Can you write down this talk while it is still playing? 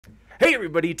Hey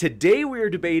everybody, today we are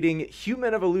debating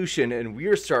human evolution and we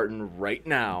are starting right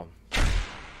now.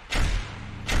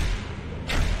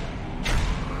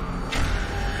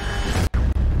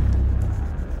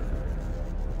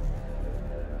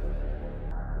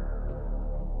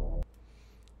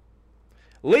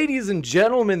 Ladies and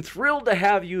gentlemen, thrilled to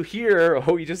have you here.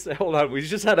 Oh, we just hold on. We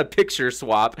just had a picture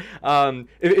swap.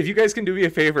 If you guys can do me a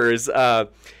favor,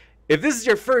 if this is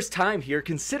your first time here,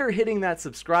 consider hitting that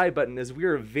subscribe button as we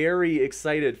are very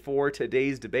excited for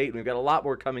today's debate. We've got a lot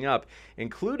more coming up,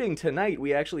 including tonight.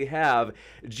 We actually have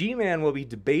G-Man will be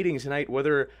debating tonight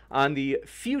whether on the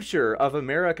future of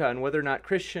America and whether or not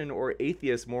Christian or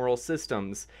atheist moral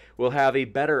systems will have a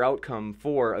better outcome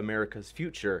for America's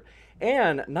future.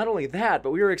 And not only that, but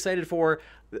we are excited for,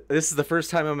 this is the first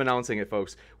time I'm announcing it,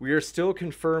 folks. We are still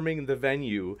confirming the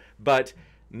venue, but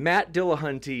Matt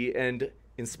Dillahunty and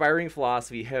Inspiring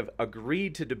Philosophy have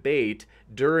agreed to debate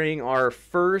during our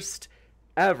first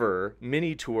ever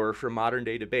mini tour for Modern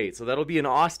Day Debate. So that'll be in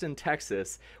Austin,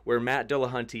 Texas, where Matt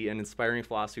Dillahunty and Inspiring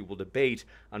Philosophy will debate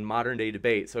on Modern Day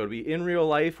Debate. So it'll be in real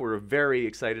life. We're very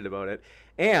excited about it.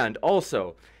 And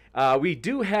also, we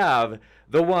do have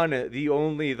the one, the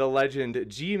only, the legend,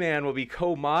 G-Man will be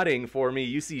co-modding for me.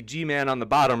 You see G-Man on the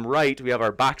bottom right. We have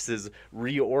our boxes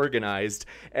reorganized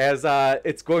as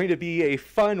it's going to be a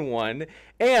fun one.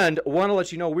 And want to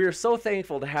let you know, we are so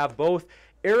thankful to have both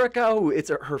Erica, who it's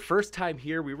her first time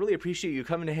here. We really appreciate you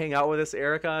coming to hang out with us,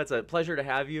 Erica. It's a pleasure to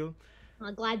have you.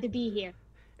 I'm glad to be here.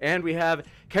 And we have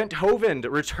Kent Hovind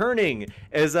returning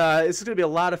as this is going to be a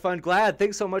lot of fun. Glad.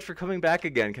 Thanks so much for coming back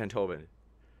again, Kent Hovind.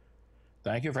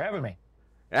 Thank you for having me.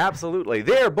 Absolutely.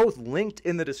 They're both linked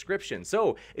in the description.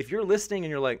 So if you're listening and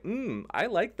you're like, I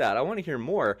like that, I want to hear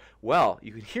more, well,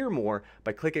 you can hear more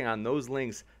by clicking on those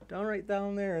links right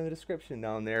down there in the description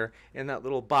down there in that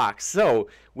little box. So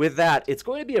with that, it's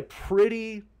going to be a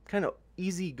pretty kind of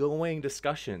easygoing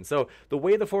discussion. So the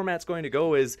way the format's going to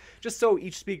go is just so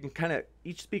each speaker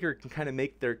can kind of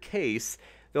make their case.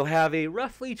 They'll have a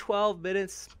roughly 12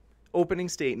 minutes opening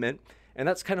statement, and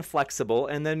that's kind of flexible,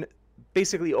 and then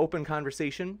basically open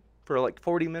conversation for like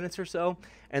 40 minutes or so,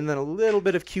 and then a little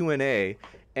bit of Q&A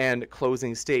and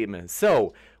closing statements.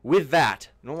 So with that,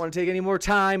 I don't want to take any more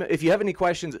time. If you have any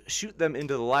questions, shoot them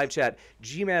into the live chat.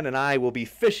 G-Man and I will be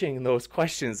fishing those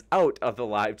questions out of the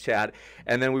live chat,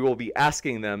 and then we will be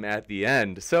asking them at the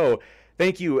end. So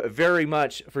thank you very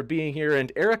much for being here.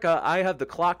 And Erica, I have the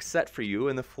clock set for you,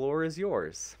 and the floor is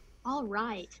yours. All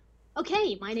right.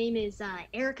 Okay, my name is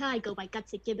Erica. I go by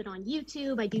Gutsick Gibbon on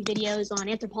YouTube. I do videos on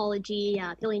anthropology,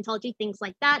 paleontology, things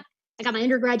like that. I got my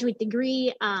undergraduate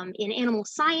degree in animal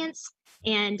science,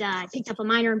 and I picked up a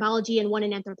minor in biology and one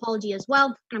in anthropology as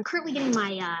well. And I'm currently getting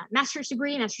my master's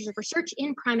degree, master's of research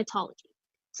in primatology.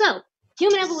 So,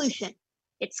 human evolution,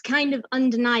 it's kind of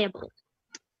undeniable.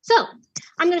 So,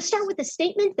 I'm going to start with a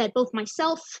statement that both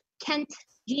myself, Kent,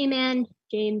 G-Man,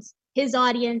 James, his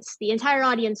audience, the entire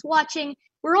audience watching,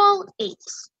 we're all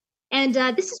apes. And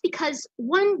this is because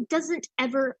one doesn't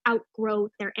ever outgrow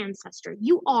their ancestor.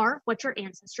 You are what your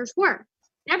ancestors were.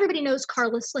 Everybody knows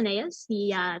Carlos Linnaeus,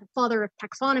 the father of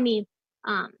taxonomy.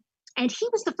 And he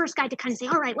was the first guy to kind of say,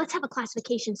 all right, let's have a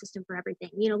classification system for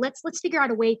everything. You know, let's figure out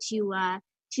a way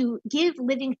to give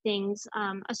living things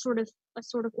a sort of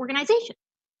organization.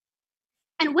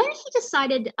 And when he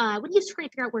decided, when he was trying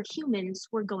to figure out where humans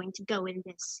were going to go in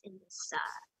this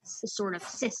sort of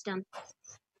system,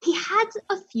 he had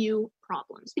a few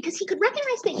problems because he could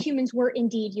recognize that humans were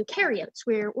indeed eukaryotes,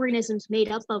 we're organisms made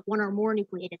up of one or more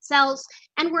nucleated cells,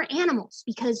 and we're animals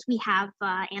because we have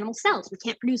animal cells. We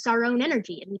can't produce our own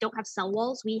energy, and we don't have cell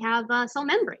walls, we have cell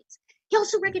membranes. He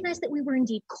also recognized that we were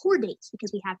indeed chordates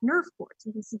because we have nerve cords.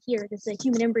 You can see here, this is a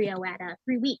human embryo at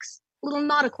 3 weeks, little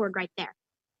notochord right there.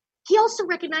 He also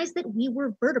recognized that we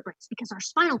were vertebrates because our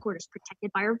spinal cord is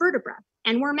protected by our vertebra.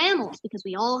 And we're mammals because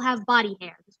we all have body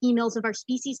hair. The females of our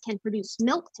species can produce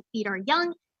milk to feed our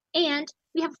young, and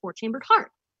we have a 4-chambered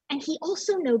heart. And he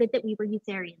also noted that we were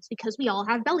eutherians because we all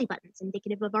have belly buttons,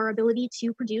 indicative of our ability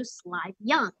to produce live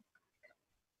young.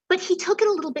 But he took it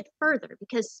a little bit further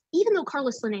because even though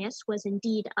Carlos Linnaeus was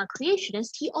indeed a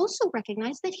creationist, he also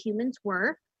recognized that humans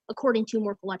were, according to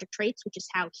morphologic traits, which is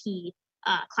how he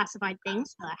classified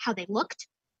things, how they looked,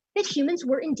 that humans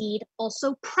were indeed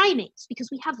also primates because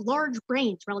we have large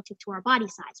brains relative to our body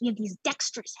size. We have these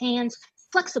dexterous hands,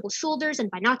 flexible shoulders, and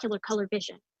binocular color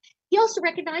vision. He also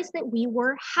recognized that we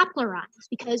were haplorhines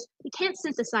because we can't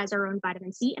synthesize our own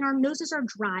vitamin C and our noses are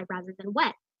dry rather than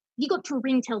wet. If you go up to a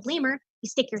ring-tailed lemur, you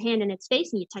stick your hand in its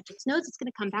face and you touch its nose, it's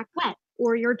going to come back wet,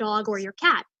 or your dog or your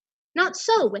cat. Not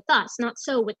so with us, not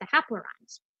so with the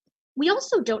haplorhines. We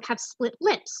also don't have split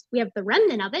lips. We have the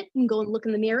remnant of it. You can go and look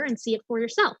in the mirror and see it for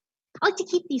yourself. I like to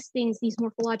keep these things, these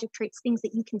morphologic traits, things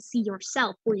that you can see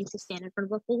yourself, were you to stand in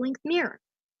front of a full-length mirror.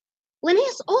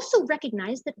 Linnaeus also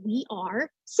recognized that we are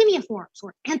simiiforms,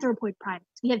 or anthropoid primates.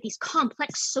 We have these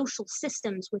complex social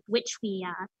systems with which we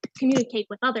communicate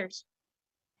with others.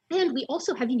 And we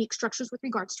also have unique structures with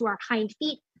regards to our hind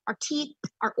feet, our teeth,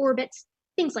 our orbits,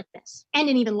 things like this, and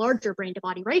an even larger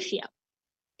brain-to-body ratio.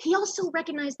 He also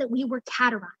recognized that we were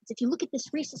catarrhines. If you look at this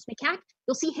rhesus macaque,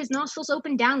 you'll see his nostrils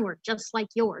open downward, just like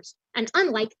yours. And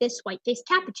unlike this white-faced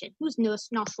capuchin, whose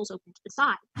nostrils open to the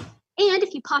side. And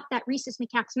if you pop that rhesus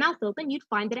macaque's mouth open, you'd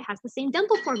find that it has the same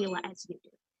dental formula as you do.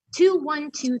 2, 1,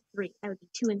 2, 3. That would be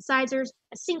 2 incisors,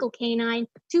 a single canine,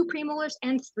 2 premolars,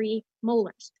 and 3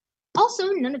 molars. Also,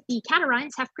 none of the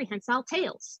catarrhines have prehensile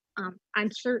tails.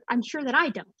 I'm sure that I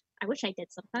don't. I wish I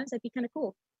did sometimes. That'd be kind of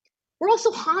cool. We're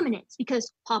also hominids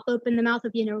because pop open the mouth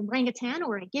of an orangutan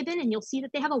or a gibbon and you'll see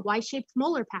that they have a Y-shaped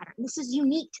molar pattern. This is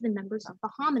unique to the members of the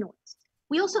hominoids.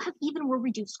 We also have even more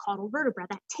reduced caudal vertebra.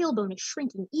 That tailbone is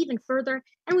shrinking even further,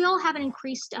 and we all have an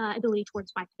increased ability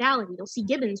towards bipedality. You'll see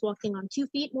gibbons walking on 2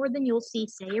 feet more than you'll see,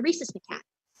 say, a rhesus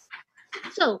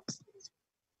macaque. So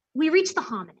we reach the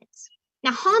hominids.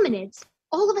 Now hominids,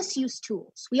 all of us use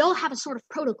tools. We all have a sort of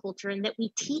protoculture in that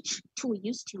we teach tool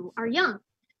use to our young.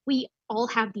 We all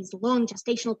have these long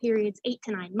gestational periods, 8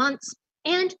 to 9 months,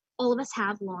 and all of us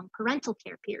have long parental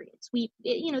care periods.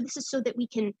 This is so that we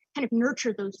can kind of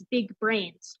nurture those big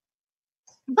brains.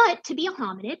 But to be a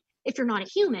hominid, if you're not a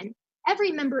human,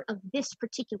 every member of this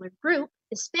particular group,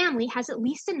 this family, has at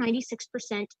least a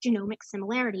 96% genomic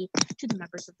similarity to the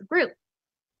members of the group.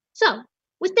 So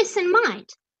with this in mind,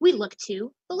 we look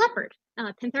to the leopard,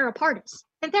 Panthera pardus.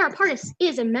 Panthera pardus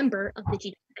is a member of the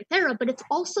genus Panthera, but it's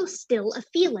also still a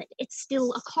felid. It's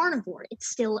still a carnivore.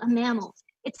 It's still a mammal.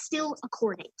 It's still a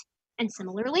chordate. And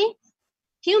similarly,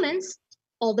 humans,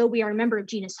 although we are a member of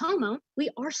genus Homo, we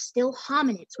are still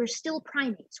hominids. We're still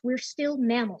primates. We're still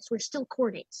mammals. We're still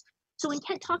chordates. So when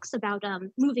Kent talks about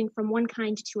moving from one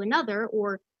kind to another,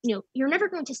 or you're never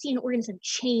going to see an organism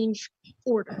change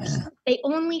orders. They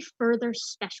only further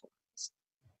specialize.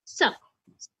 So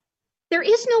there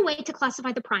is no way to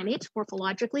classify the primates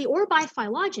morphologically or by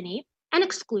phylogeny and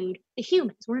exclude the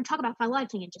humans. We're going to talk about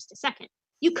phylogeny in just a second.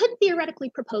 You could theoretically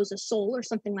propose a soul or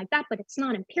something like that, but it's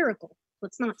not empirical, so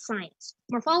it's not science.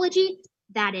 Morphology,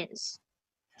 that is.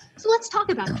 So let's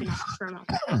talk about genetics for a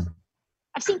moment.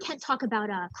 I've seen Kent talk about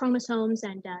chromosomes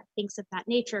and things of that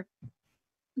nature.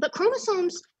 But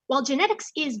chromosomes, while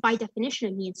genetics is by definition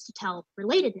a means to tell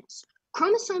relatedness,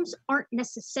 chromosomes aren't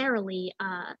necessarily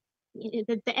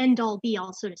the end-all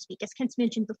be-all, so to speak. As Kent's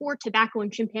mentioned before, tobacco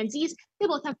and chimpanzees, they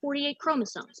both have 48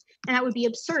 chromosomes. And that would be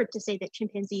absurd to say that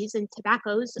chimpanzees and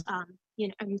tobacco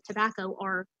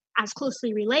are as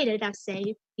closely related as,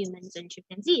 say, humans and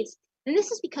chimpanzees. And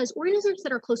this is because organisms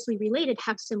that are closely related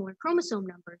have similar chromosome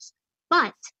numbers,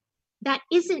 but that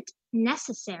isn't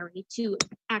necessary to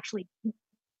actually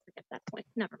forget that point.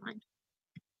 Never mind.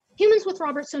 Humans with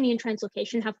Robertsonian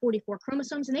translocation have 44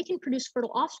 chromosomes, and they can produce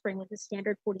fertile offspring with a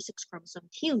standard 46 chromosome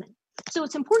human. So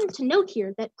it's important to note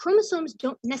here that chromosomes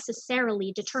don't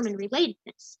necessarily determine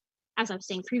relatedness. As I was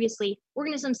saying previously,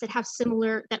 organisms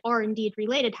that are indeed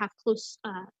related have close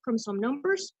chromosome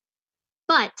numbers,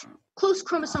 but close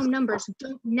chromosome numbers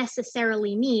don't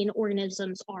necessarily mean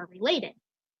organisms are related.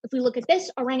 If we look at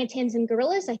this, orangutans and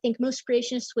gorillas, I think most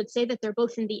creationists would say that they're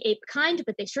both in the ape kind,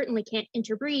 but they certainly can't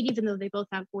interbreed even though they both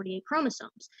have 48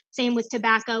 chromosomes. Same with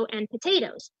tobacco and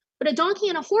potatoes. But a donkey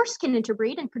and a horse can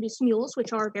interbreed and produce mules,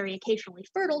 which are very occasionally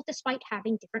fertile despite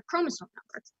having different chromosome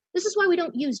numbers. This is why we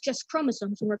don't use just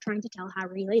chromosomes when we're trying to tell how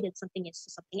related something is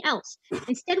to something else.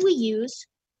 Instead, we use,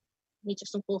 these are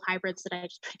some cool hybrids that I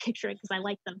just put a picture in because I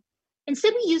like them.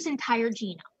 Instead, we use entire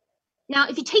genome. Now,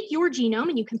 if you take your genome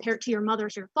and you compare it to your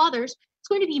mother's or your father's, it's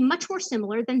going to be much more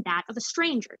similar than that of a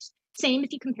stranger's. Same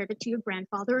if you compared it to your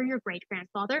grandfather or your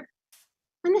great-grandfather.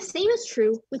 And the same is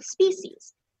true with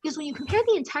species, because when you compare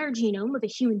the entire genome of a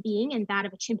human being and that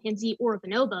of a chimpanzee or a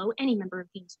bonobo, any member of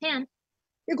genus Pan,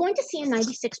 you're going to see a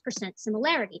 96%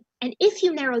 similarity. And if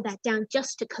you narrow that down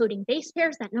just to coding base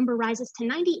pairs, that number rises to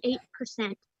 98%,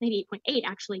 98.8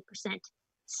 actually percent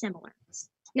similar.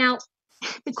 Now,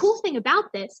 the cool thing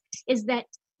about this is that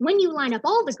when you line up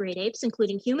all the great apes,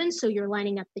 including humans, so you're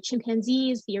lining up the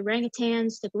chimpanzees, the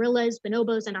orangutans, the gorillas,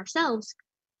 bonobos, and ourselves,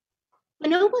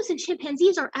 bonobos and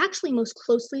chimpanzees are actually most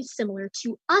closely similar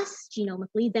to us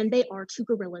genomically than they are to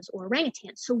gorillas or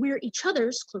orangutans. So we're each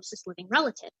other's closest living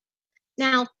relative.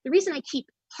 Now, the reason I keep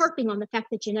harping on the fact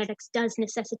that genetics does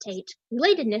necessitate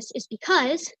relatedness is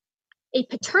because A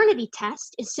paternity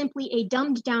test is simply a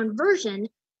dumbed down version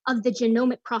of the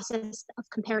genomic process of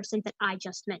comparison that I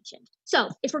just mentioned. So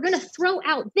if we're going to throw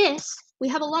out this, we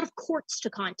have a lot of courts to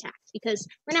contact because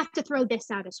we're going to have to throw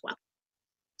this out as well.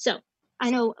 So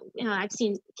I know, I've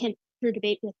seen Kent through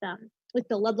debate with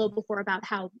Bill Ludlow before about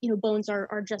how, bones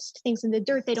are just things in the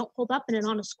dirt. They don't hold up in an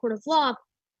honest court of law.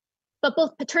 But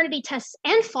both paternity tests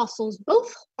and fossils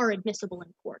both are admissible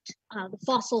in court. The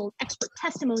fossil expert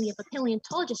testimony of a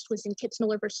paleontologist was in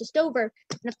Kitzmiller versus Dover.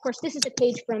 And of course, this is a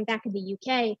page from back in the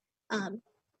UK,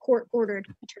 court-ordered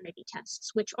paternity tests,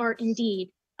 which are indeed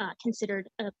considered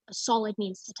a solid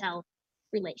means to tell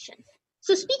relation.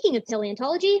 So speaking of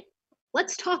paleontology,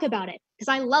 let's talk about it, because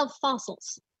I love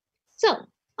fossils. So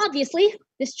obviously,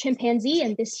 this chimpanzee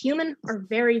and this human are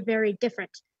very, very different.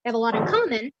 They have a lot in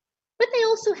common, but they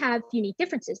also have unique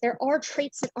differences. There are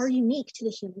traits that are unique to the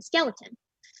human skeleton.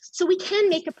 So we can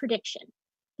make a prediction.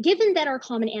 Given that our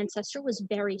common ancestor was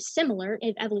very similar,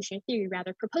 evolutionary theory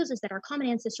rather proposes that our common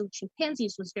ancestor with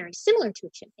chimpanzees was very similar to a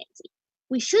chimpanzee,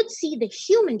 we should see the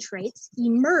human traits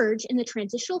emerge in the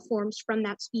transitional forms from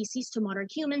that species to modern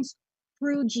humans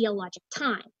through geologic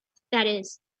time. That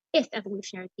is, if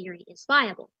evolutionary theory is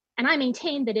viable. And I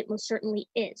maintain that it most certainly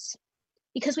is,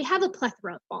 because we have a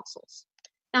plethora of fossils.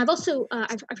 Now, I've also,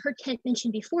 I've heard Kent mention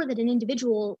before that an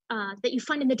individual that you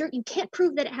find in the dirt, you can't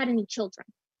prove that it had any children.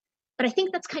 But I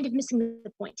think that's kind of missing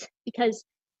the point, because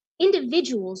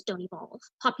individuals don't evolve,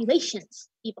 populations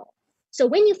evolve. So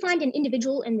when you find an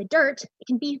individual in the dirt, it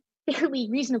can be fairly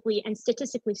reasonably and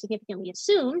statistically significantly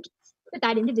assumed that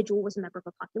that individual was a member of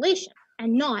a population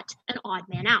and not an odd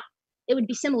man out. It would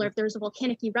be similar if there was a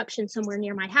volcanic eruption somewhere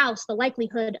near my house. The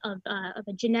likelihood of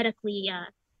a genetically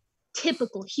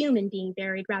typical human being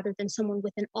buried rather than someone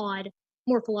with an odd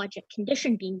morphologic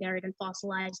condition being buried and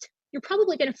fossilized, you're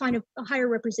probably going to find a higher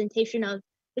representation of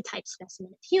the type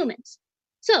specimen of humans.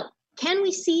 So can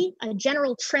we see a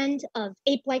general trend of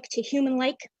ape-like to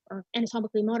human-like, or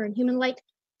anatomically modern human-like,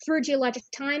 through geologic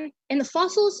time? In the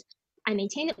fossils, I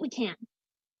maintain that we can.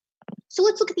 So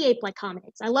let's look at the ape-like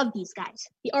hominids. I love these guys.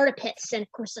 The Artipiths, and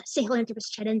of course, Sahelanthropus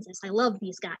chadensis. I love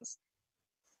these guys.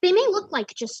 They may look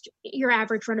like just your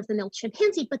average run-of-the-mill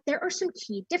chimpanzee, but there are some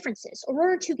key differences.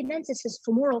 Aurora tugenensis'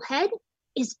 femoral head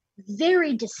is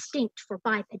very distinct for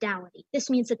bipedality. This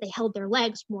means that they held their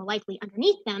legs more likely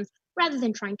underneath them rather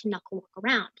than trying to knuckle walk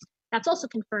around. That's also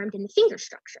confirmed in the finger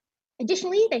structure.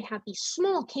 Additionally, they have these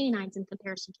small canines in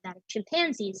comparison to that of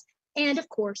chimpanzees, and of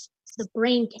course, the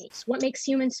brain case. What makes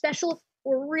humans special?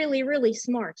 We're really, really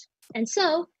smart. And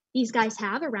so these guys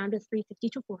have around a 350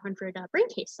 to 400 brain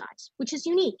case size, which is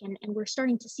unique. And we're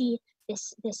starting to see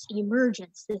this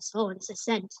emergence, this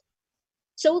ascent.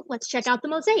 So let's check out the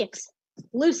mosaics.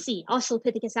 Lucy,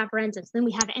 Australopithecus afarensis. Then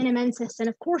we have Anamensis, and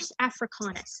of course,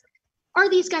 Africanus. Are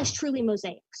these guys truly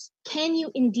mosaics? Can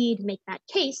you indeed make that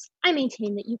case? I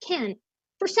maintain that you can,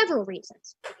 for several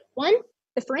reasons. One,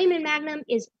 the foramen magnum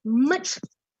is much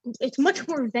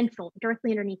more ventral,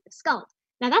 directly underneath the skull.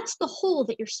 Now that's the hole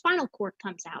that your spinal cord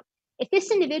comes out. If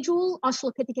this individual,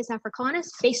 Australopithecus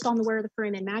africanus, based on where the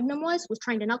foramen magnum was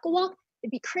trying to knuckle walk,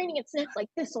 it'd be craning its neck like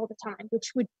this all the time,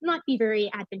 which would not be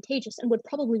very advantageous and would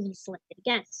probably be selected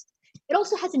against. It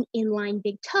also has an inline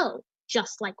big toe,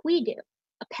 just like we do.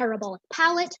 A parabolic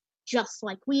palate, just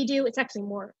like we do. It's actually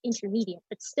more intermediate,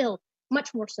 but still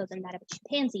much more so than that of a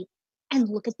chimpanzee. And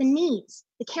look at the knees.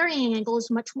 The carrying angle is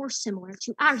much more similar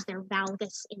to ours. They're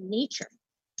valgus in nature,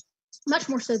 much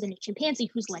more so than a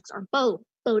chimpanzee whose legs are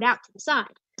bowed out to the side.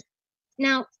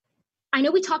 Now, I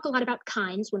know we talk a lot about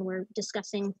kinds when we're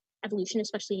discussing evolution,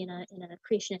 especially in a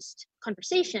creationist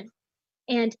conversation.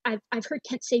 And I've heard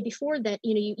Kent say before that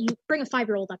you bring a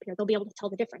 5-year-old up here, they'll be able to tell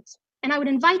the difference. And I would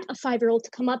invite a 5-year-old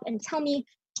to come up and tell me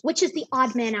which is the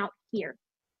odd man out here,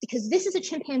 because this is a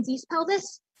chimpanzee's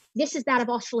pelvis. This is that of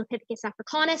Australopithecus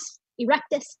africanus,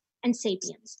 erectus, and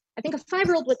sapiens. I think a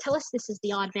 5-year-old would tell us this is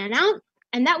the odd man out,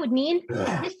 and that would mean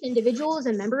this individual is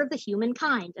a member of the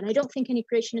humankind. And I don't think any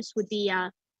creationist would be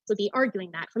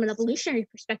arguing that. From an evolutionary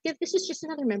perspective, this is just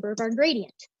another member of our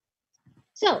gradient.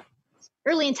 So,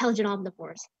 early intelligent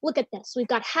omnivores. Look at this. We've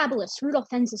got habilis,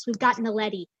 rudolfensis, we've got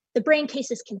naledi. The brain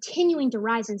case is continuing to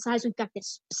rise in size. We've got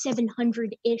this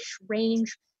 700-ish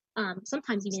range,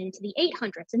 sometimes even into the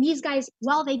 800s. And these guys,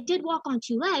 while they did walk on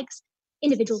 2 legs,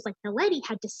 individuals like naledi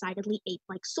had decidedly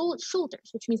ape-like shoulders,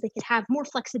 which means they could have more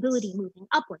flexibility moving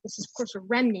upward. This is, of course, a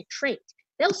remnant trait.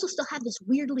 They also still have this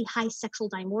weirdly high sexual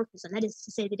dimorphism, that is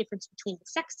to say the difference between the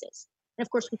sexes. And of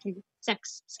course, we can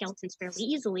sex skeletons fairly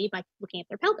easily by looking at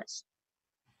their pelvis.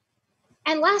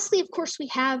 And lastly, of course, we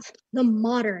have the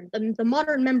modern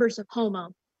members of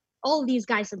Homo. all of these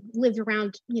guys have lived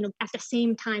around, at the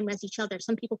same time as each other.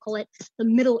 Some people call it the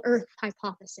Middle Earth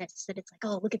hypothesis, that it's like,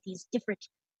 oh, look at these different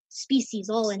species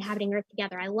all inhabiting Earth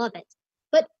together. I love it.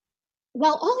 But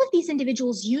while all of these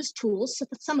individuals used tools, so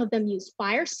some of them used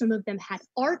fire, some of them had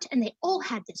art, and they all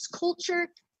had this culture,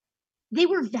 they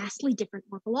were vastly different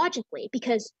morphologically,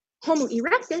 because Homo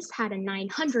erectus had a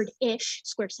 900-ish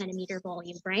square centimeter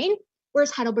volume brain,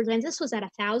 whereas Heidelbergensis was at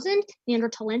 1,000,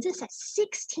 Neanderthalensis at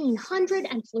 1,600,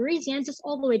 and Floresiensis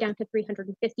all the way down to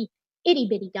 350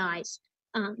 itty-bitty guys.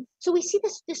 So we see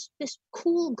this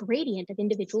cool gradient of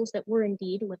individuals that were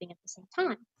indeed living at the same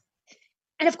time.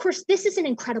 And of course, this is an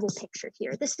incredible picture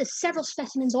here. This is several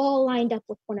specimens all lined up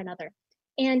with one another.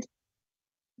 And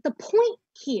the point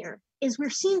here is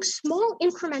we're seeing small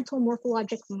incremental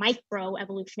morphologic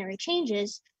microevolutionary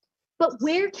changes, but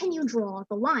where can you draw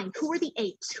the line? Who are the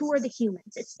apes? Who are the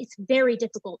humans? It's very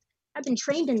difficult. I've been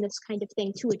trained in this kind of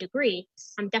thing to a degree.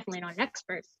 I'm definitely not an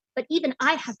expert, but even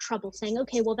I have trouble saying,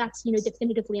 okay, well, that's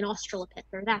definitively an Australopith,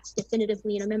 or that's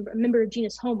definitively a member of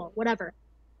genus Homo, whatever.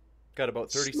 Got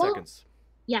about 30 seconds.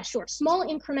 Yeah, sure. Small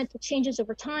incremental changes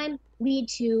over time lead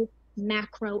to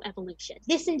macroevolution.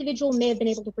 This individual may have been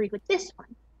able to breed with this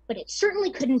one, but it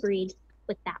certainly couldn't breed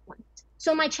with that one.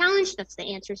 So my challenge, that's the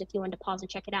answers if you want to pause and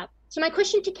check it out. So my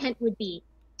question to Kent would be,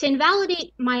 to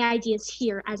invalidate my ideas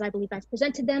here, as I believe I've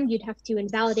presented them, you'd have to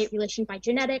invalidate relation by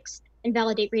genetics,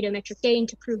 invalidate radiometric dating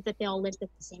to prove that they all lived at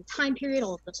the same time period,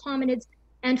 all of those hominids,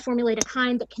 and formulate a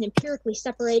kind that can empirically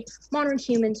separate modern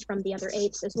humans from the other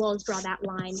apes, as well as draw that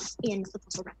line in the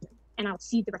fossil record. And I'll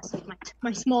cede the rest of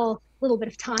my small little bit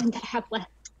of time that I have left.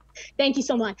 Thank you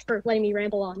so much for letting me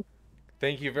ramble on.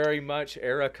 Thank you very much,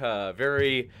 Erica.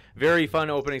 Very, very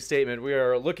fun opening statement. We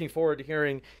are looking forward to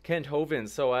hearing Kent Hovind.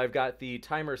 So I've got the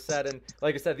timer set, and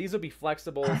like I said, these will be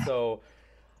flexible. So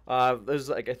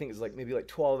there's I think it's maybe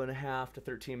 12 and a half to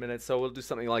 13 minutes. So we'll do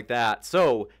something like that.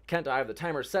 So Kent, I have the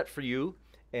timer set for you,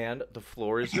 and the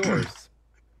floor is yours.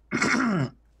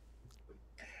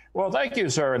 Well, thank you,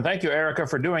 sir. And thank you, Erica,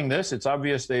 for doing this. It's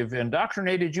obvious they've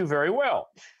indoctrinated you very well.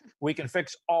 We can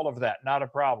fix all of that. Not a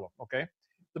problem. Okay.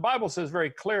 The Bible says very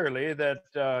clearly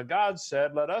that God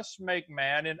said, let us make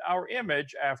man in our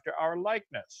image after our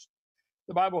likeness.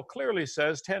 The Bible clearly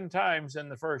says 10 times in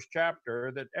the first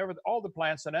chapter that all the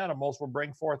plants and animals will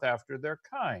bring forth after their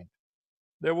kind.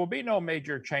 There will be no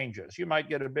major changes. You might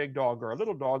get a big dog or a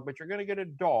little dog, but you're going to get a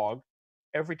dog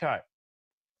every time.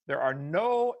 There are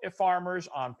no farmers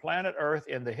on planet Earth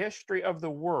in the history of the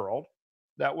world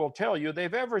that will tell you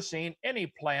they've ever seen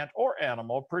any plant or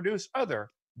animal produce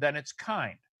other than its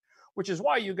kind, which is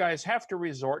why you guys have to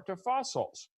resort to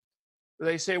fossils.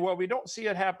 They say, well, we don't see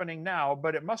it happening now,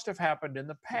 but it must have happened in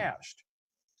the past.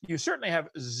 You certainly have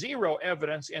zero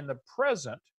evidence in the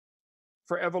present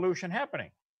for evolution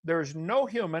happening. There's no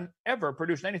human ever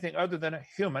produced anything other than a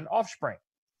human offspring.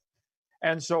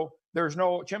 And so there's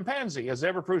no chimpanzee has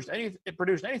ever produced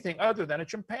anything other than a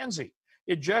chimpanzee.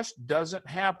 It just doesn't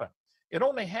happen. It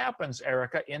only happens,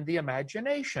 Erica, in the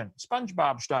imagination,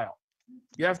 SpongeBob style.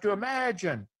 You have to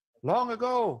imagine long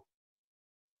ago.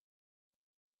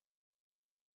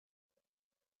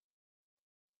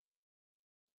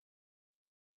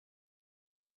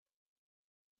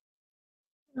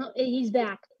 Oh, he's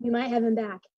back. You might have him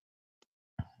back.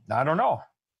 I don't know.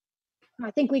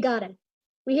 I think we got him.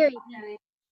 We hear you.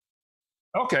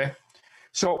 Okay.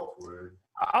 So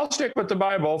I'll stick with the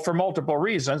Bible for multiple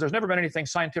reasons. There's never been anything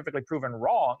scientifically proven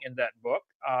wrong in that book,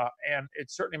 and it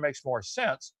certainly makes more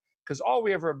sense because all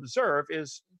we ever observe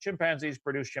is chimpanzees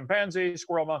produce chimpanzees,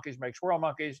 squirrel monkeys make squirrel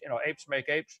monkeys, apes make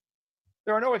apes.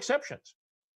 There are no exceptions.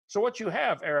 So what you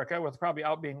have, Erica,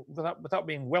 without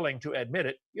being willing to admit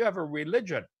it, you have a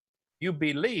religion. You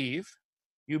believe,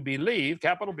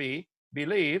 capital B,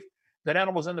 believe that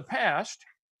animals in the past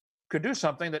could do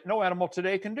something that no animal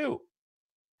today can do.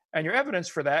 And your evidence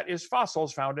for that is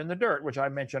fossils found in the dirt, which I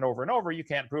mentioned over and over. You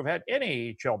can't prove had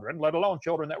any children, let alone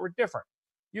children that were different.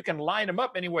 You can line them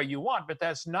up any way you want, but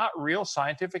that's not real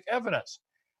scientific evidence.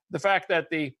 The fact that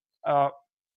the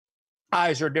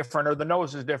eyes are different, or the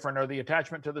nose is different, or the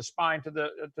attachment to the spine, to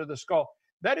the skull,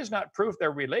 that is not proof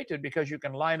they're related, because you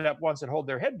can line up ones that hold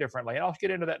their head differently. And I'll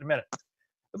get into that in a minute.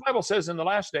 The Bible says in the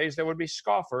last days there would be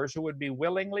scoffers who would be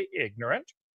willingly ignorant,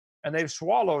 and they've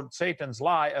swallowed Satan's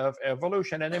lie of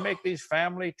evolution, and they make these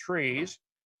family trees,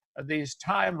 these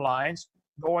timelines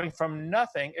going from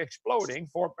nothing exploding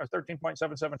for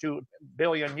 13.772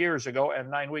 billion years ago and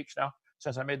 9 weeks now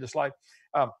since I made the slide.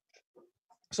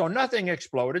 So nothing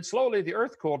exploded. Slowly the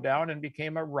earth cooled down and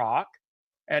became a rock.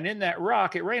 And in that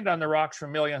rock, it rained on the rocks for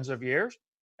millions of years.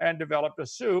 and developed a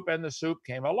soup, and the soup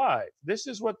came alive. This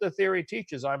is what the theory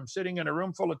teaches. I'm sitting in a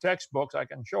room full of textbooks. I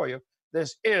can show you.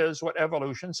 This is what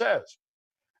evolution says.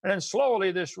 And then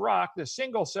slowly this rock, this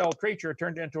single-celled creature,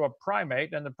 turned into a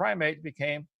primate, and the primate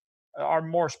became our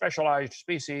more specialized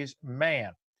species,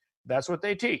 man. That's what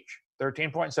they teach.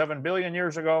 13.7 billion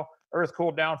years ago, Earth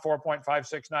cooled down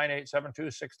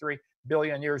 4.56987263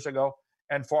 billion years ago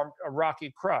and formed a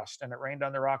rocky crust, and it rained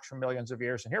on the rocks for millions of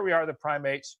years. And here we are, the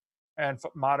primates and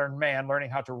modern man, learning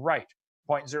how to write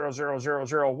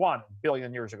 0.00001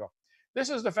 billion years ago. This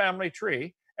is the family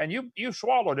tree, and you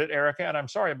swallowed it, Erica, and I'm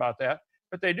sorry about that,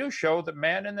 but they do show that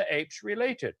man and the apes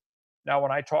related. Now,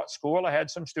 when I taught school, I had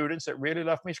some students that really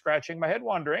left me scratching my head,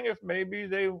 wondering if maybe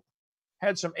they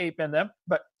had some ape in them,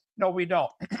 but no, we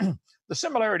don't. The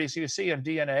similarities you see in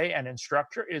DNA and in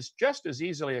structure is just as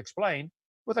easily explained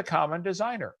with a common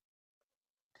designer.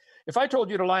 If I told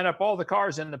you to line up all the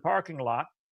cars in the parking lot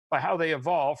by how they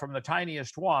evolve from the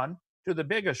tiniest one to the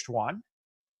biggest one,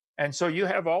 and so you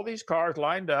have all these cars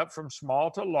lined up from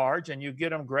small to large, and you get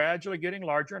them gradually getting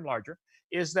larger and larger,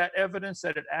 is that evidence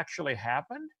that it actually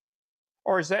happened?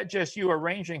 Or is that just you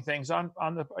arranging things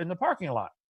in the parking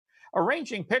lot?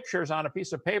 Arranging pictures on a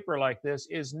piece of paper like this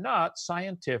is not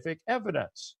scientific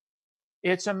evidence.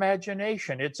 It's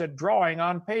imagination. It's a drawing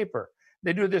on paper.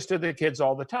 They do this to the kids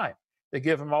all the time. They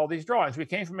give them all these drawings. We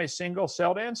came from a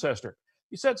single-celled ancestor.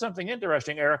 You said something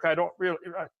interesting, Eric. I don't really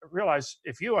realize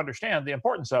if you understand the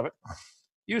importance of it.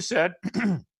 You said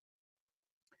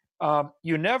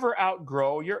you never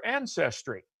outgrow your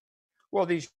ancestry. Well,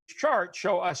 these charts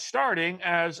show us starting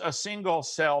as a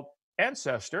single-celled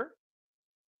ancestor.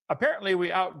 Apparently,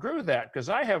 we outgrew that because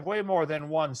I have way more than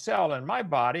one cell in my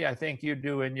body. I think you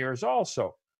do in yours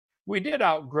also. We did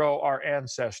outgrow our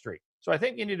ancestry. So I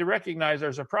think you need to recognize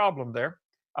there's a problem there.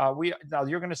 Now,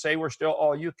 you're going to say we're still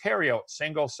all eukaryotes,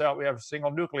 single cell. We have a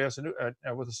single nucleus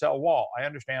with a cell wall. I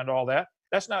understand all that.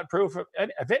 That's not proof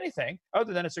of anything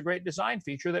other than it's a great design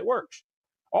feature that works.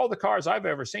 All the cars I've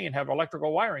ever seen have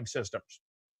electrical wiring systems.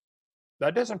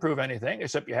 That doesn't prove anything,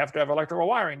 except you have to have electrical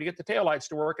wiring to get the taillights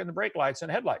to work and the brake lights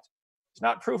and headlights. It's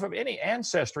not proof of any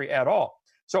ancestry at all.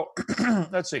 So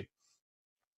let's see.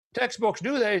 Textbooks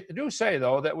do say,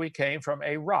 though, that we came from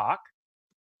a rock.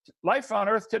 Life on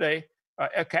Earth today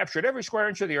captured every square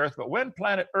inch of the Earth, but when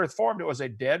planet Earth formed, it was a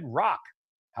dead rock.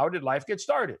 How did life get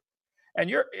started? And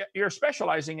you're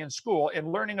specializing in school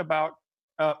in learning about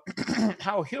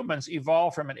how humans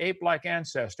evolved from an ape-like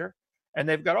ancestor, and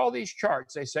they've got all these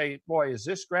charts. They say, boy, is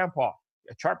this grandpa,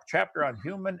 a chapter on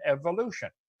human evolution.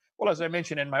 Well, as I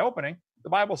mentioned in my opening, the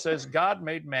Bible says God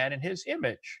made man in his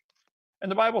image. And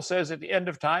the Bible says at the end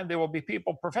of time, there will be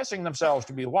people professing themselves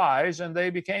to be wise, and they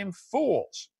became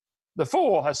fools. The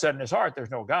fool has said in his heart,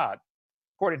 there's no God.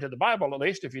 According to the Bible, at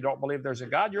least, if you don't believe there's a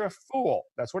God, you're a fool.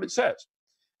 That's what it says.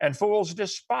 And fools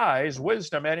despise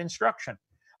wisdom and instruction.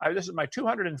 This is my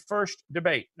 201st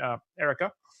debate,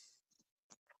 Erica.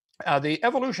 The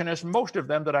evolutionists, most of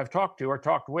them that I've talked to or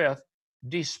talked with,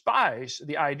 despise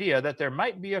the idea that there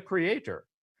might be a creator.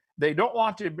 They don't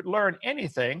want to learn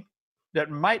anything that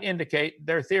might indicate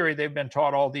their theory they've been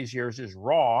taught all these years is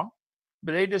wrong,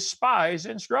 but they despise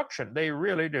instruction. They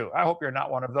really do. I hope you're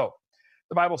not one of those.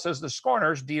 The Bible says the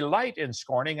scorners delight in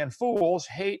scorning and fools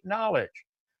hate knowledge.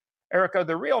 Erica,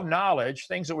 the real knowledge,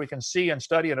 things that we can see and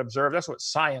study and observe, that's what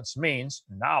science means,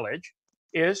 knowledge,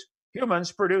 is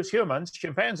humans produce humans,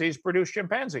 chimpanzees produce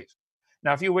chimpanzees.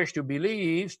 Now, if you wish to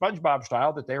believe, SpongeBob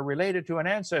style, that they're related to an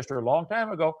ancestor a long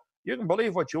time ago, you can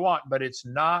believe what you want, but it's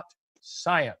not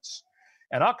science.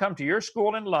 And I'll come to your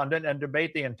school in London and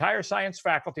debate the entire science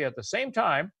faculty at the same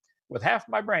time with half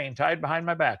my brain tied behind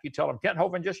my back. You tell them, Kent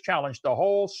Hovind just challenged the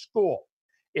whole school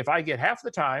if I get half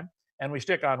the time and we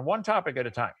stick on one topic at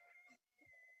a time.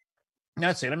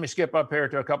 Let's see, let me skip up here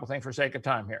to a couple things for sake of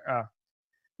time here.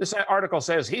 This article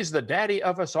says, he's the daddy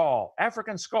of us all.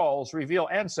 African skulls reveal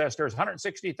ancestors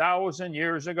 160,000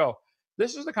 years ago.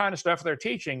 This is the kind of stuff they're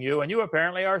teaching you, and you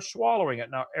apparently are swallowing it.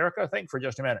 Now, Erica, think for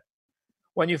just a minute.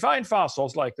 When you find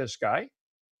fossils like this guy,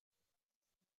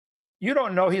 you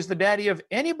don't know he's the daddy of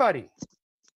anybody.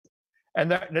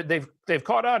 And they've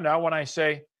caught on now when I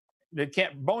say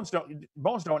bones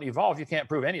don't evolve. You can't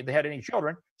prove they had any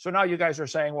children. So now you guys are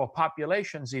saying, well,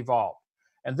 populations evolve,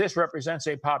 and this represents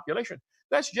a population.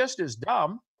 That's just as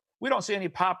dumb. We don't see any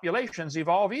populations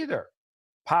evolve either.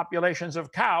 Populations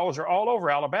of cows are all over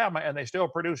Alabama, and they still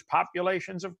produce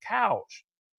populations of cows.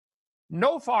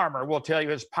 No farmer will tell you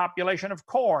his population of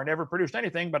corn ever produced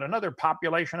anything but another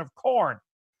population of corn.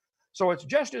 So it's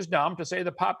just as dumb to say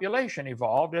the population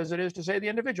evolved as it is to say the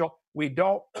individual. We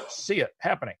don't see it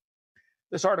happening.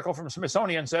 This article from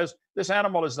Smithsonian says this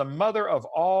animal is the mother of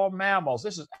all mammals.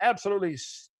 This is absolutely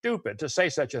stupid to say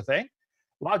such a thing.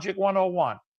 Logic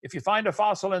 101. If you find a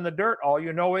fossil in the dirt, all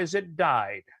you know is it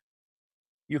died.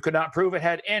 You could not prove it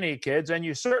had any kids, and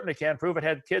you certainly can't prove it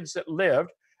had kids that lived,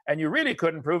 and you really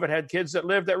couldn't prove it had kids that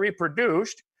lived that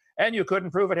reproduced, and you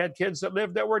couldn't prove it had kids that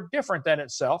lived that were different than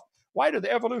itself. Why do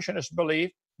the evolutionists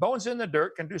believe bones in the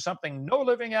dirt can do something no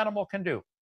living animal can do?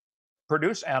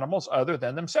 Produce animals other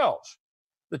than themselves.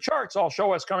 The charts all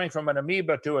show us coming from an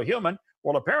amoeba to a human.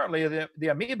 Well, apparently the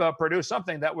amoeba produced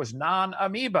something that was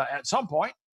non-amoeba at some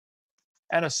point,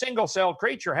 and a single-celled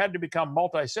creature had to become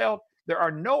multi-celled. There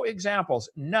are no examples,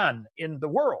 none in the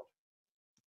world,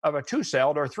 of a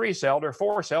two-celled or three-celled or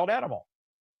four-celled animal.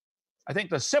 I think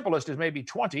the simplest is maybe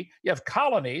 20. You have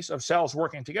colonies of cells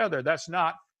working together. That's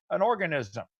not an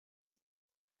organism.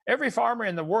 Every farmer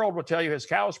in the world will tell you his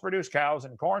cows produce cows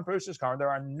and corn produces corn. There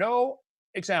are no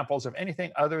examples of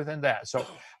anything other than that. So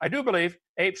I do believe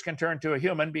apes can turn to a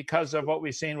human because of what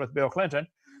we've seen with Bill Clinton,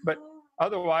 but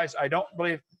otherwise I don't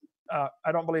believe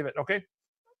it. Okay.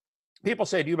 People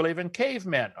say, do you believe in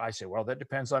cavemen? I say, well, that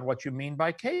depends on what you mean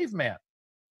by caveman.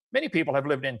 Many people have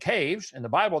lived in caves. In the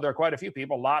Bible, there are quite a few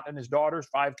people. Lot and his daughters,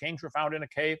 5 kings were found in a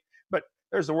cave. But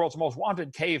there's the world's most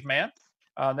wanted caveman.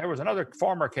 There was another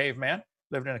former caveman,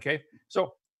 lived in a cave.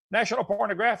 So National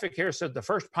Pornographic here said the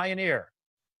first pioneer.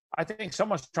 I think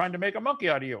someone's trying to make a monkey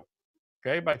out of you,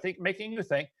 okay, by making you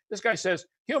think. This guy says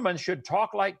humans should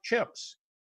talk like chimps.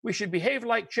 We should behave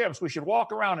like chimps. We should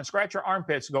walk around and scratch our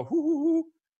armpits and go, hoo, hoo, hoo.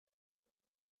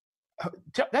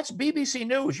 That's BBC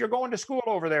News. You're going to school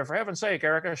over there, for heaven's sake,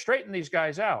 Erica. Straighten these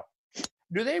guys out.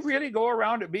 Do they really go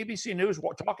around at BBC News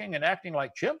talking and acting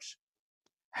like chimps?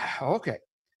 Okay.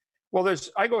 Well,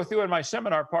 I go through in my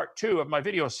seminar part 2 of my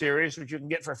video series, which you can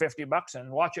get for $50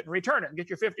 and watch it and return it and get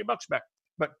your $50 back.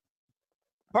 But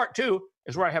part 2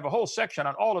 is where I have a whole section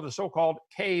on all of the so-called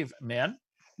cavemen.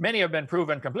 Many have been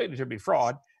proven completely to be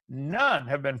fraud. None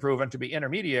have been proven to be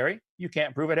intermediary. You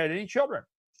can't prove it had any children.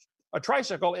 A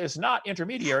tricycle is not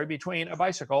intermediary between a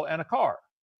bicycle and a car.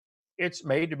 It's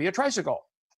made to be a tricycle.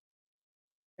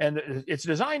 And it's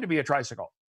designed to be a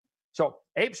tricycle. So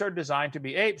apes are designed to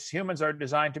be apes. Humans are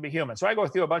designed to be humans. So I go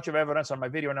through a bunch of evidence on my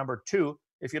video number 2,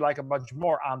 if you'd like a bunch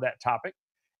more on that topic.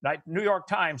 New York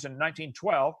Times in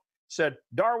 1912 said,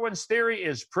 Darwin's theory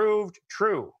is proved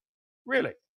true.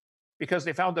 Really? Because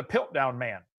they found the Piltdown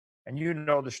man. And you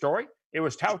know the story. It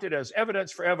was touted as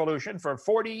evidence for evolution for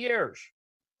 40 years.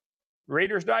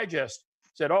 Reader's Digest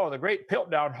said, oh, the great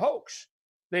Piltdown hoax.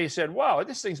 They said, wow,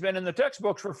 this thing's been in the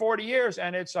textbooks for 40 years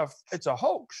and it's a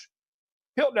hoax.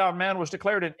 Piltdown man was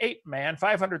declared an ape man,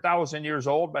 500,000 years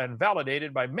old, and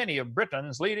validated by many of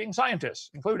Britain's leading scientists,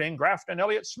 including Grafton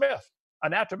Elliott Smith,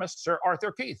 anatomist Sir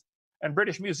Arthur Keith, and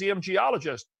British Museum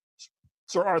geologist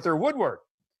Sir Arthur Woodward.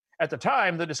 At the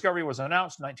time the discovery was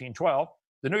announced in 1912,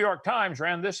 the New York Times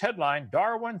ran this headline,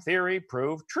 Darwin theory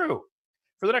proved true.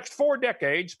 For the next 4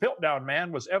 decades, Piltdown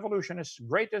man was evolutionists'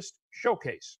 greatest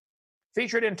showcase,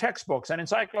 featured in textbooks and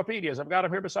encyclopedias. I've got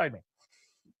them here beside me.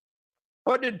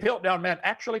 What did Piltdown man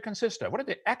actually consist of? What did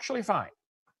they actually find?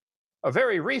 A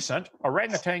very recent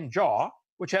orangutan jaw,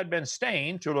 which had been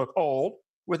stained to look old,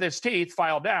 with its teeth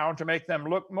filed down to make them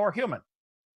look more human,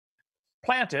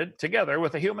 planted together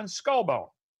with a human skull bone,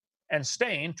 and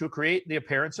stained to create the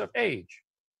appearance of age.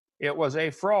 It was a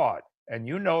fraud, and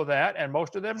you know that, and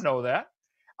most of them know that.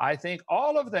 I think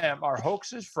all of them are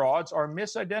hoaxes, frauds, or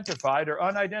misidentified or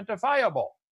unidentifiable.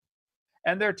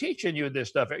 And they're teaching you this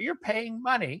stuff. You're paying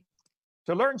money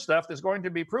to learn stuff that's going to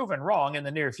be proven wrong in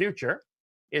the near future.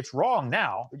 It's wrong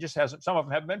now. It just hasn't, some of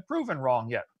them haven't been proven wrong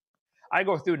yet. I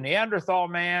go through Neanderthal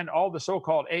man, all the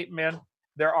so-called ape men.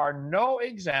 There are no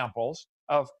examples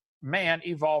of man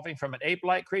evolving from an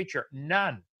ape-like creature.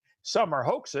 None. Some are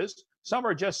hoaxes. Some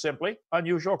are just simply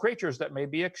unusual creatures that may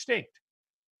be extinct.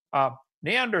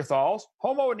 Neanderthals,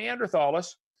 Homo neanderthalis,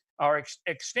 are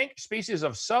extinct species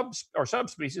of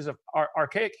subspecies of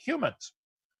archaic humans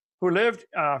who lived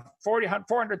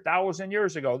 400,000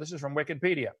 years ago. This is from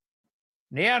Wikipedia.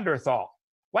 Neanderthal.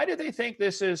 Why do they think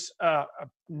this is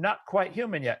not quite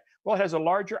human yet? Well, it has a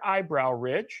larger eyebrow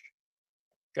ridge.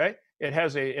 Okay, it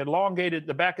has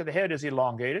the back of the head is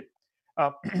elongated.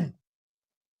 Now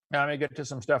let me get to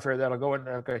some stuff here that'll go in.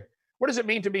 Okay. What does it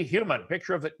mean to be human?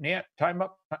 Picture of the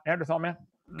Neanderthal man?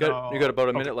 Good. No. You got about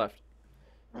a minute left.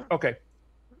 Okay.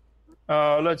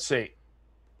 Let's see.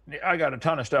 I got a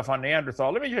ton of stuff on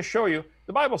Neanderthal. Let me just show you.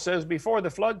 The Bible says before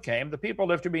the flood came, the people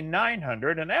lived to be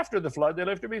 900, and after the flood, they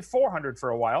lived to be 400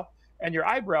 for a while, and your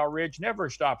eyebrow ridge never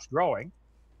stops growing.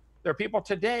 There are people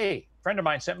today. A friend of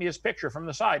mine sent me his picture from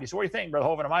the side. He said, what do you think, Brother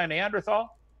Hovind? Am I a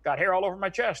Neanderthal? Got hair all over my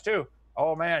chest too.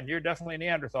 Oh man, you're definitely a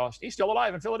Neanderthal. He's still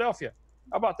alive in Philadelphia.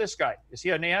 How about this guy? Is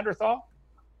he a Neanderthal?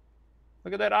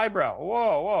 Look at that eyebrow.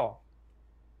 Whoa, whoa.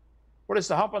 What is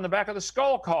the hump on the back of the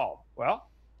skull called? Well,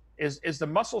 is the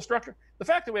muscle structure, the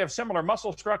fact that we have similar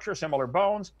muscle structure, similar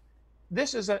bones,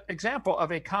 this is an example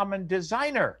of a common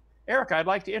designer. Erica, I'd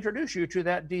like to introduce you to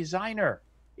that designer.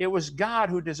 It was God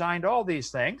who designed all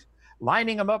these things.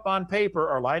 Lining them up on paper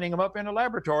or lining them up in a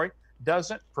laboratory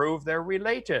doesn't prove they're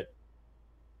related.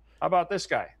 How about this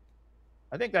guy?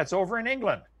 I think that's over in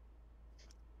England.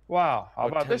 Wow. How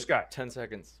about this guy? 10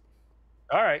 seconds.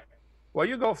 All right. Well,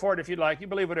 you go for it if you'd like. You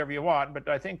believe whatever you want, but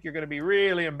I think you're going to be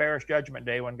really embarrassed Judgment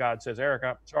Day when God says,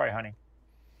 Erica, sorry, honey,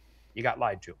 you got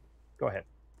lied to. Go ahead.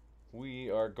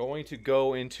 We are going to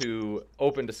go into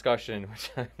open discussion, which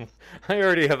I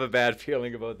already have a bad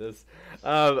feeling about this.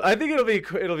 I think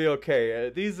it'll be okay.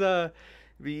 These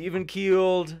be even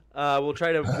keeled. We'll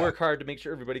try to work hard to make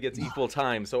sure everybody gets equal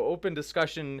time. So open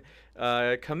discussion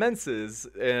commences,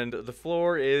 and the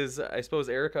floor is, I suppose,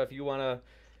 Erica, if you want to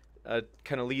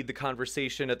kind of lead the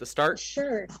conversation at the start.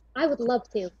 Sure, I would love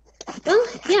to. Well,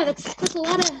 yeah, that's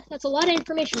a lot of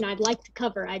information I'd like to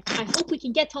cover. I hope we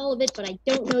can get to all of it, but I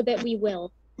don't know that we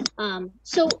will.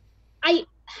 So I've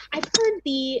heard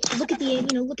look at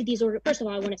these orders. First of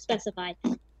all, I want to specify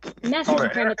master's in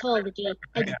primatology.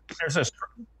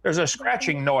 There's a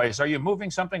scratching noise. Are you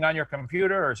moving something on your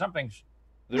computer or something?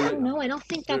 No, I don't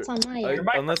think that's on my end.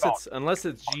 Unless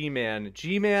it's G-Man.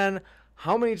 G-Man.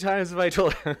 How many times have I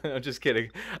told? I'm just kidding.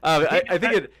 I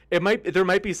think there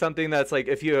might be something that's like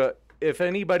if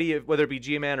anybody, whether it be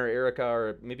G-Man or Erica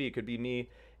or maybe it could be me,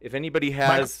 if anybody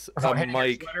has a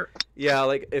mic, yeah,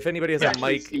 like if anybody has a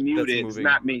mic that's muted, moving. It's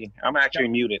not me. I'm actually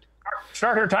muted.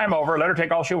 Start her time over. Let her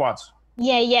take all she wants.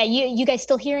 Yeah. You guys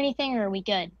still hear anything, or are we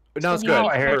good? No, it's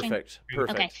good. Perfect.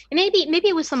 Okay. And maybe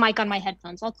it was the mic on my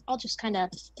headphones. I'll just kind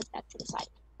of put that to the side.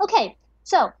 Okay.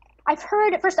 So I've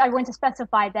heard, first I want to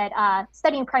specify that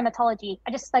studying primatology,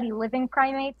 I just study living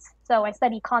primates. So I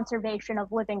study conservation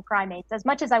of living primates. As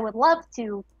much as I would love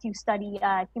to study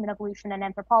human evolution and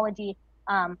anthropology,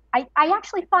 I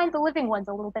actually find the living ones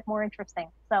a little bit more interesting.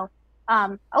 So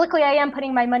luckily I am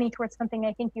putting my money towards something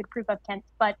I think you'd approve of, Kent.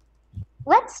 But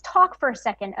let's talk for a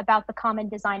second about the common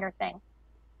designer thing.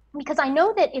 Because I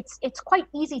know that it's quite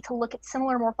easy to look at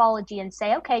similar morphology and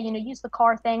say, okay, use the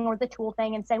car thing or the tool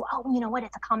thing and say, oh, you know what,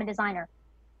 it's a common designer.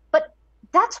 But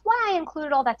that's why I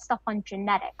included all that stuff on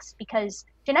genetics, because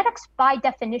genetics by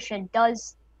definition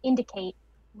does indicate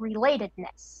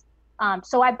relatedness.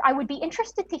 So I would be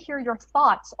interested to hear your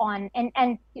thoughts on, and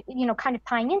kind of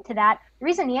tying into that, the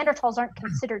reason Neanderthals aren't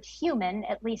considered human,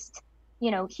 at least,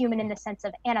 human in the sense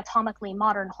of anatomically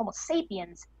modern Homo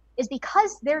sapiens, is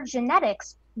because their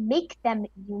genetics make them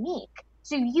unique.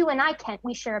 So you and I, Kent,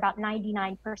 we share about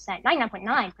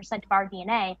 99.9% of our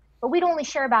DNA, but we'd only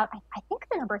share about, I think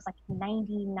the number is like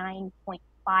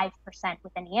 99.5%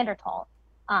 with a Neanderthal.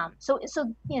 So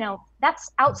that's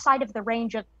outside of the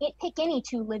range of pick any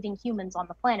two living humans on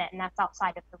the planet, and that's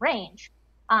outside of the range.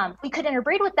 We could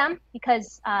interbreed with them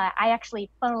because I actually,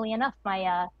 funnily enough,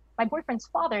 my boyfriend's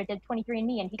father did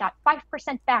 23andMe, and he got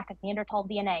 5% back of Neanderthal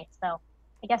DNA. So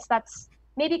I guess that's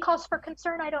maybe cause for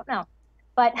concern, I don't know.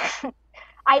 But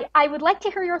I would like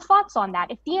to hear your thoughts on that.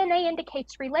 If DNA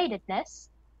indicates relatedness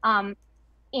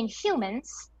in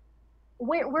humans,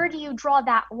 where do you draw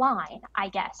that line, I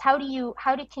guess? How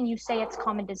can you say it's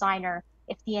common designer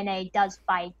if DNA does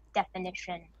by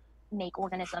definition make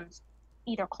organisms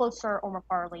either closer or more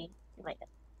farly related?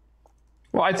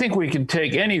 Well, I think we can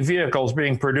take any vehicles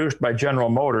being produced by General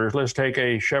Motors. Let's take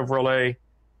a Chevrolet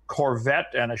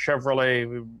Corvette and a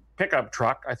Chevrolet pickup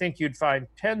truck. I think you'd find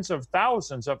tens of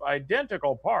thousands of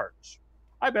identical parts.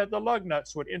 I bet the lug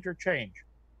nuts would interchange.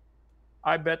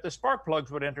 I bet the spark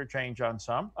plugs would interchange on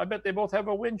some. I bet they both have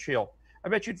a windshield. I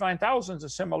bet you'd find thousands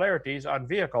of similarities on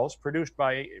vehicles produced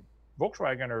by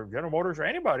Volkswagen or General Motors or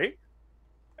anybody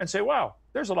and say, wow,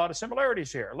 there's a lot of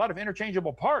similarities here, a lot of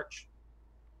interchangeable parts.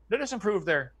 That doesn't prove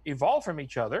they're evolved from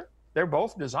each other. They're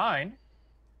both designed.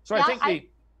 So yeah, I think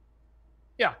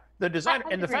the design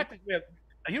and the fact that we have,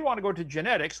 you want to go to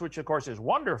genetics, which of course is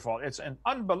wonderful. It's an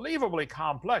unbelievably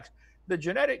complex. The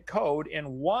genetic code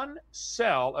in one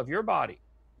cell of your body,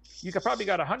 you could probably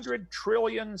got 100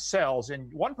 trillion cells in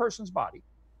one person's body.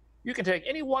 You can take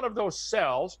any one of those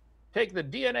cells, take the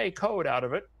DNA code out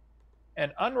of it,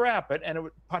 and unwrap it, and it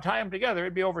would tie them together.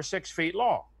 It'd be over 6 feet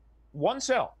long. One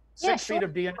cell, 6 feet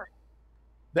of DNA.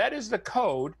 That is the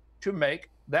code to make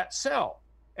that cell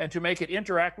and to make it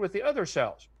interact with the other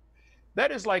cells.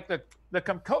 That is like the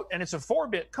code, and it's a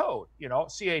 4-bit code,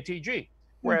 CATG.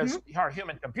 whereas our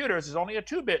human computers is only a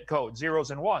 2-bit code,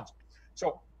 zeros and ones.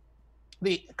 So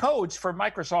the codes for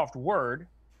Microsoft Word,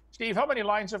 Steve, how many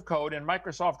lines of code in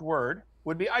Microsoft Word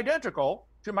would be identical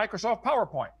to Microsoft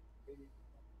PowerPoint?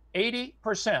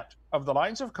 80% of the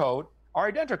lines of code are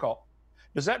identical.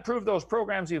 Does that prove those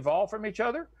programs evolve from each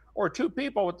other? Or two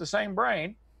people with the same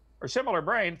brain or similar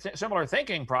brain, similar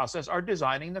thinking process are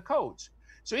designing the codes?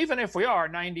 So even if we are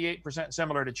 98%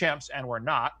 similar to chimps, and we're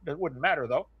not, it wouldn't matter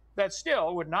though, that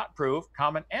still would not prove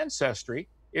common ancestry.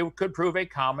 It could prove a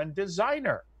common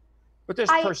designer. But this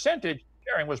percentage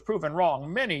sharing was proven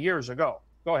wrong many years ago.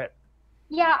 Go ahead.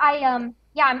 Yeah,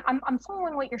 I'm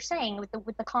following what you're saying with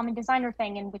the common designer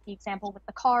thing and with the example with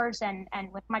the cars and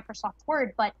with Microsoft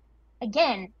Word. But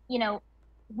again, you know,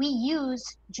 we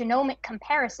use genomic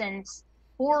comparisons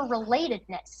for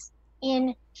relatedness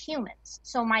in humans.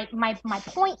 So my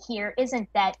point here isn't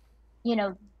that, you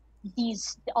know,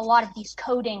 a lot of these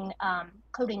coding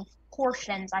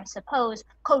portions, I suppose,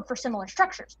 code for similar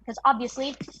structures, because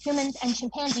obviously humans and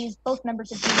chimpanzees, both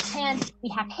members of genus Hand, we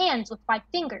have hands with 5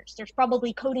 fingers. There's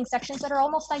probably coding sections that are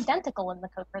almost identical in the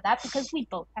code for that because we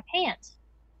both have hands.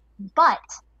 But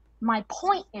my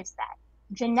point is that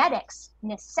genetics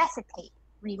necessitate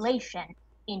relation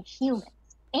in humans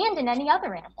and in any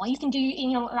other animal. You can do,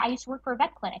 you know, I used to work for a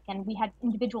vet clinic, and we had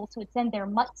individuals who would send their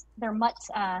mutts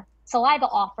saliva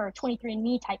off for a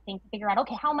 23andMe type thing to figure out,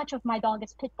 okay, how much of my dog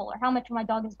is pit bull, or how much of my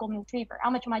dog is golden retriever, how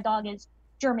much of my dog is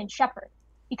German shepherd,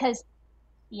 because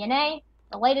DNA,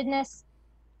 relatedness,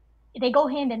 they go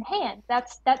hand in hand.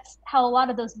 That's how a lot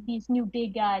of these new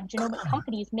big genomic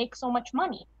companies make so much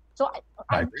money. So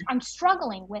I'm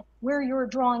struggling with where you're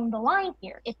drawing the line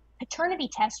here. If paternity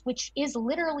test, which is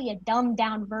literally a dumbed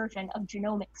down version of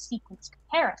genomic sequence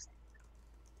comparison,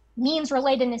 means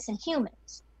relatedness in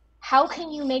humans, how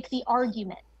can you make the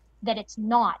argument that it's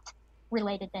not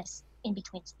relatedness in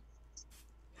between species?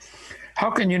 How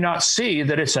can you not see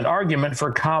that it's an argument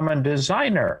for common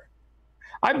designer?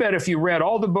 I bet if you read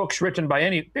all the books written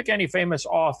by pick any famous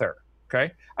author,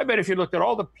 okay? I bet if you looked at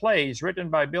all the plays written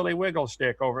by Billy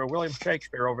Wigglestick William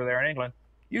Shakespeare over there in England,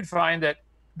 you'd find that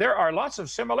there are lots of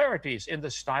similarities in the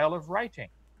style of writing.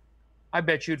 I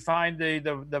bet you'd find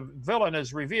the villain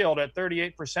is revealed at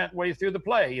 38% way through the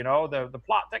play. You know, the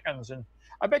plot thickens. And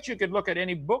I bet you could look at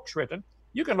any books written.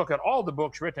 You can look at all the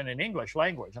books written in English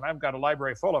language, and I've got a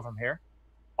library full of them here.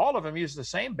 All of them use the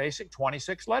same basic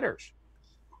 26 letters.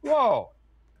 Whoa.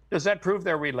 Does that prove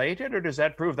they're related, or does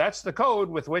that prove that's the code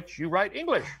with which you write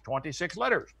English, 26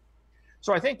 letters?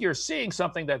 So I think you're seeing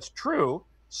something that's true,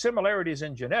 similarities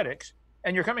in genetics,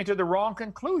 and you're coming to the wrong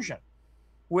conclusion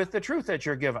with the truth that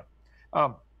you're given.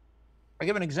 I'll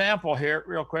give an example here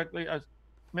real quickly. I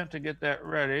meant to get that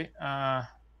ready.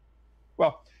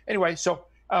 Well, anyway, so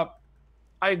I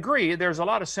agree there's a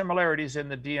lot of similarities in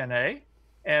the DNA,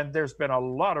 and there's been a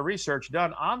lot of research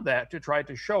done on that to try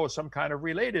to show some kind of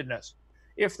relatedness.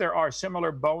 If there are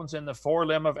similar bones in the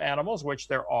forelimb of animals, which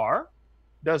there are,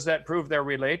 does that prove they're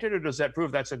related, or does that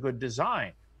prove that's a good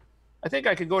design? I think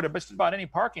I could go to just about any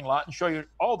parking lot and show you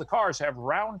all the cars have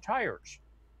round tires.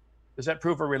 Does that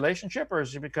prove a relationship, or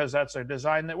is it because that's a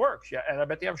design that works? Yeah, and I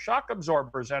bet they have shock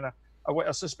absorbers and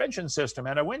a suspension system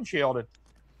and a windshield. And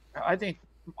I think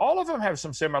all of them have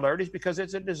some similarities because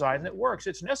it's a design that works.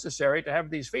 It's necessary to have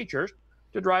these features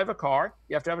to drive a car.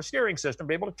 You have to have a steering system,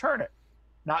 be able to turn it.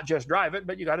 Not just drive it,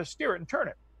 but you got to steer it and turn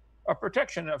it. A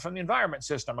protection from the environment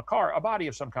system, a car, a body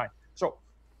of some kind. So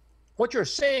what you're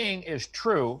saying is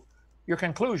true. Your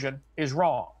conclusion is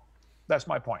wrong. That's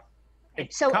my point.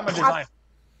 It's common design.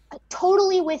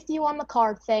 Totally with you on the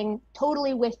card thing.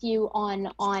 Totally with you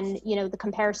on you know, the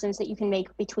comparisons that you can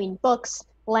make between books,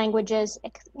 languages,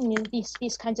 you know,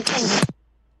 these kinds of things.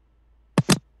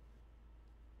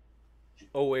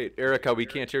 Oh wait, Erica, we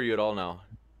can't hear you at all now.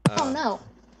 Oh no,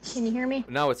 can you hear me?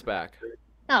 Now it's back.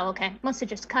 Oh, okay. Must have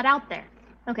just cut out there.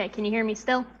 Okay, can you hear me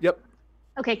still? Yep.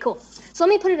 Okay, cool. So let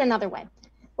me put it another way.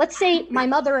 Let's say my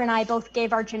mother and I both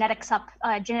gave our genetic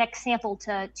sample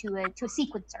to a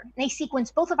sequencer. They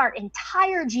sequenced both of our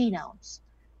entire genomes.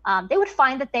 They would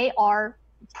find that they are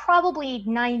probably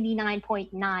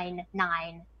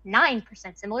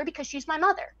 99.999% similar because she's my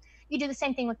mother. You do the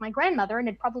same thing with my grandmother, and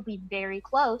it'd probably be very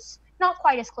close. Not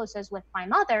quite as close as with my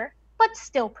mother, but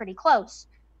still pretty close.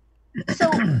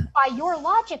 So by your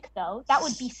logic, though, that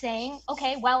would be saying,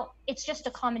 okay, well, it's just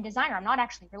a common designer. I'm not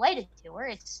actually related to her.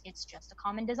 It's just a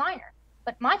common designer.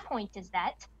 But my point is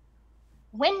that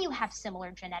when you have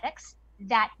similar genetics,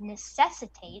 that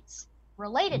necessitates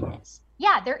relatedness.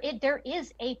 Yeah, there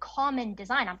is a common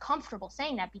design. I'm comfortable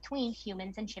saying that between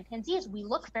humans and chimpanzees. We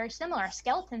look very similar. Our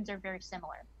skeletons are very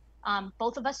similar.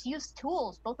 Both of us use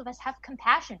tools. Both of us have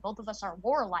compassion. Both of us are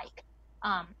warlike.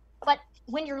 But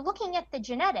when you're looking at the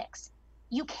genetics,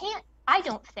 you can't, I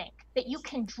don't think that you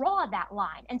can draw that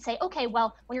line and say, okay,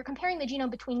 well, when you're comparing the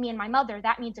genome between me and my mother,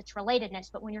 that means it's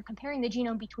relatedness. But when you're comparing the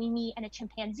genome between me and a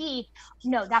chimpanzee,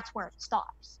 no, that's where it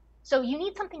stops. So you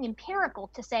need something empirical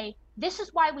to say, this is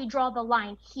why we draw the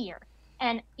line here.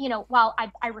 And, while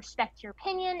I respect your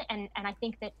opinion, and I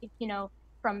think that, if,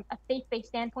 from a faith-based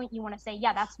standpoint, you want to say,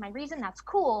 yeah, that's my reason, that's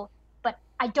cool. But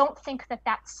I don't think that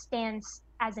that stands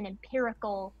as an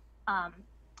empirical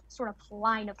sort of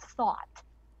line of thought.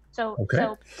 So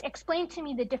explain to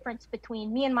me the difference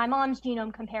between me and my mom's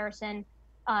genome comparison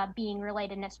being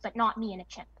relatedness, but not me and a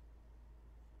chimp.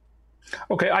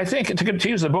 Okay, I think to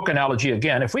use the book analogy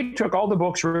again, if we took all the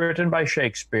books written by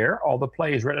Shakespeare, all the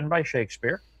plays written by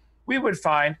Shakespeare, we would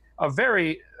find a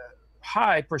very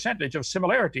high percentage of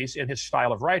similarities in his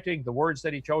style of writing, the words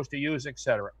that he chose to use,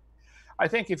 etc. I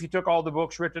think if you took all the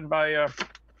books written by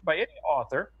any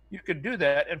author, you could do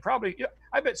that, and probably,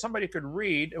 I bet somebody could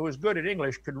read, who was good at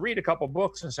English, could read a couple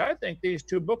books and say, I think these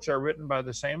two books are written by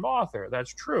the same author.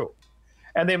 That's true.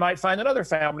 And they might find another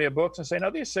family of books and say, now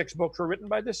these 6 books were written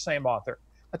by this same author.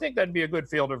 I think that'd be a good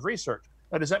field of research.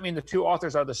 Now, does that mean the 2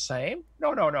 authors are the same?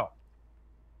 No, no, no.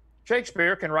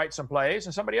 Shakespeare can write some plays,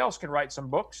 and somebody else can write some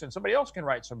books, and somebody else can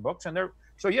write some books.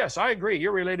 So yes, I agree,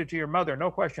 you're related to your mother, no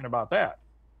question about that.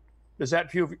 Does that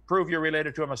prove you're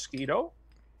related to a mosquito?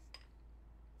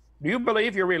 Do you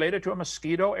believe you're related to a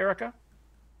mosquito, Erica?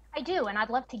 I do, and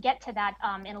I'd love to get to that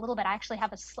in a little bit. I actually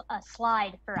have a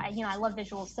slide for, I love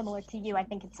visuals similar to you. I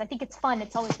think it's fun.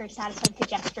 It's always very satisfying to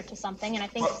gesture to something, and I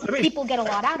think people get a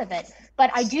lot out of it.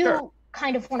 But I do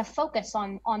kind of want to focus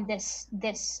on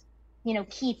this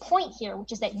key point here,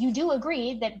 which is that you do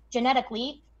agree that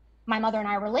genetically, my mother and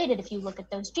I are related if you look at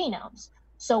those genomes.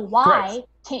 So why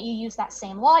can't you use that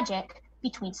same logic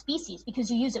between species?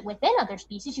 Because you use it within other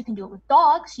species. You can do it with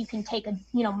dogs. You can take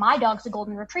my dog's a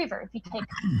golden retriever. If you take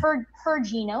her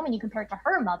genome and you compare it to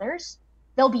her mother's,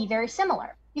 they'll be very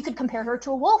similar. You could compare her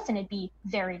to a wolf and it'd be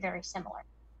very, very similar.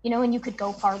 And you could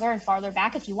go farther and farther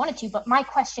back if you wanted to. But my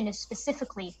question is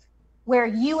specifically where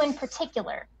you in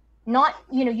particular, not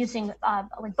using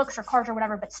like books or cards or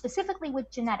whatever, but specifically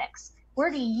with genetics, where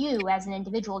do you as an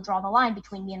individual draw the line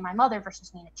between me and my mother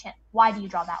versus me and a chimp? Why do you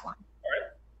draw that line?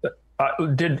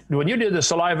 When you did the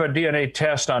saliva DNA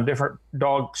test on different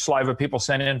dog saliva people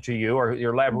sent in to you, or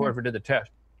your lab, whoever did the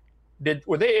test,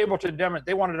 were they able to demonstrate?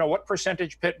 They wanted to know what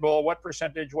percentage pit bull, what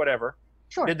percentage whatever.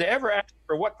 Sure. Did they ever ask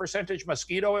for what percentage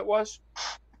mosquito it was?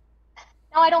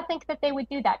 No, I don't think that they would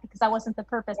do that because that wasn't the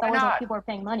purpose. Why that wasn't not? what people were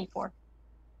paying money for.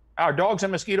 Are dogs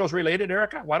and mosquitoes related,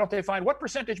 Erica? Why don't they find what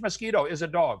percentage mosquito is a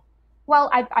dog? Well,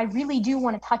 I really do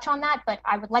want to touch on that, but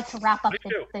I would like to wrap up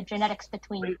the genetics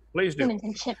between humans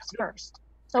and chimps first.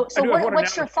 So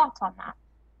what's your thoughts on that?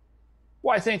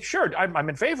 Well, I think, sure, I'm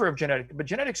in favor of genetics, but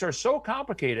genetics are so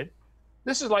complicated.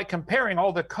 This is like comparing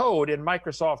all the code in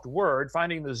Microsoft Word,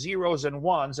 finding the zeros and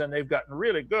ones, and they've gotten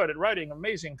really good at writing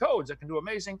amazing codes that can do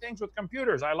amazing things with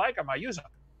computers. I like them, I use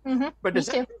them. But does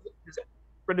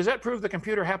that prove the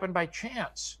computer happened by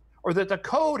chance, or that the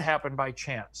code happened by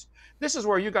chance? This is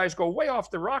where you guys go way off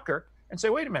the rocker and say,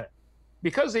 wait a minute,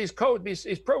 because these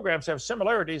programs have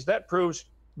similarities, that proves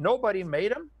nobody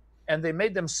made them, and they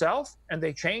made themselves, and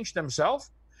they changed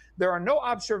themselves. There are no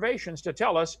observations to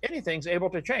tell us anything's able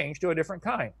to change to a different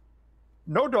kind.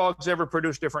 No dogs ever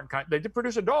produce different kind. They did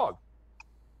produce a dog,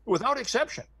 without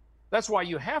exception. That's why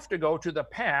you have to go to the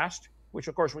past, which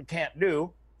of course we can't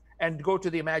do, and go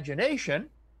to the imagination.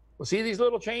 Well, see these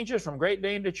little changes from Great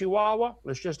Dane to Chihuahua?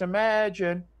 Let's just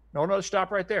imagine. No,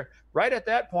 stop right there. Right at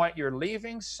that point, you're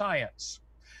leaving science.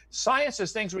 Science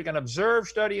is things we can observe,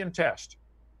 study, and test.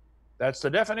 That's the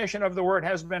definition of the word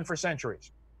has been for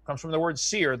centuries. It comes from the word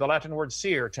seer, the Latin word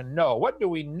seer, to know. What do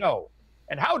we know?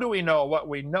 And how do we know what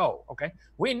we know? Okay,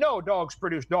 we know dogs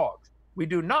produce dogs. We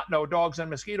do not know dogs and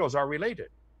mosquitoes are related.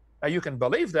 Now, you can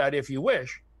believe that if you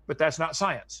wish, but that's not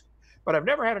science. But I've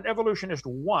never had an evolutionist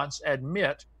once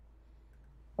admit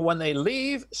when they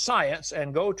leave science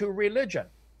and go to religion,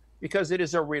 because it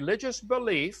is a religious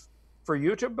belief for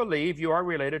you to believe you are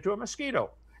related to a mosquito.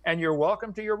 And you're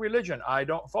welcome to your religion. I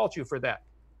don't fault you for that.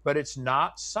 But it's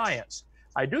not science.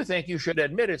 I do think you should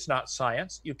admit it's not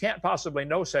science. You can't possibly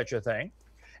know such a thing.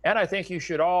 And I think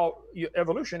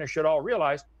evolutionists should all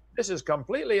realize this is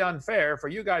completely unfair for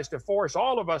you guys to force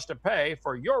all of us to pay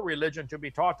for your religion to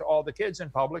be taught to all the kids in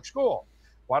public school.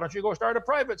 Why don't you go start a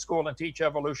private school and teach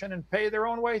evolution and pay their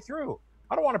own way through?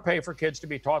 I don't want to pay for kids to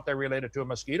be taught they're related to a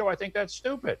mosquito. I think that's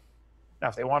stupid. Now,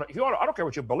 if you want, I don't care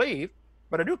what you believe,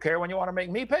 but I do care when you want to make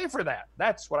me pay for that.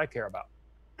 That's what I care about.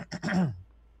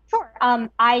 Sure.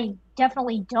 I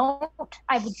definitely don't.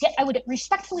 I would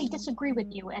respectfully disagree with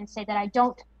you and say that I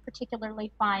don't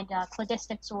particularly find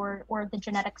cladistics or the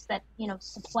genetics that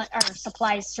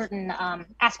supplies certain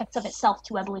aspects of itself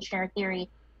to evolutionary theory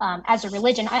as a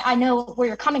religion. I know where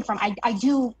you're coming from. I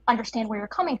do understand where you're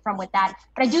coming from with that,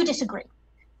 but I do disagree.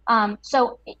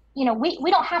 So we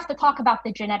don't have to talk about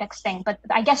the genetics thing, but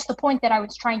I guess the point that I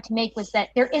was trying to make was that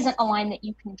there isn't a line that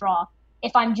you can draw.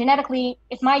 If my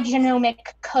genomic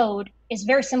code is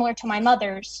very similar to my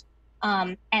mother's,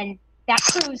 and that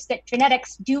proves that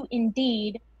genetics do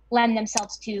indeed lend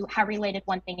themselves to how related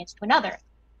one thing is to another.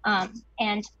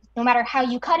 And no matter how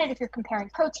you cut it, if you're comparing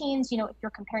proteins, if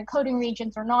you're comparing coding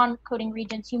regions or non-coding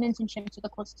regions, humans and chimps are the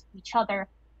closest to each other.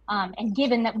 And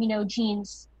given that we know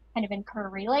genes kind of incur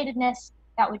relatedness,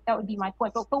 that would be my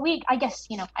point. But I guess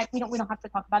we don't have to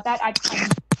talk about that. I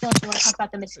don't want to talk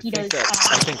about the mosquitoes.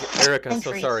 I think Erica,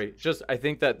 so sorry. I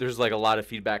think that there's like a lot of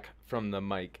feedback from the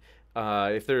mic.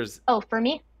 If there's for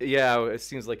me? Yeah, it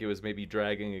seems like it was maybe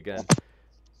dragging again.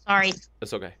 Sorry.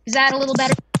 That's okay. Is that a little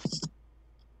better?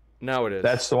 Now it is.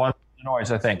 That's the one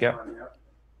noise, I think. Yep.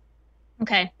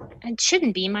 Okay. It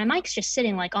shouldn't be. My mic's just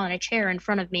sitting like on a chair in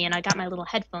front of me, and I got my little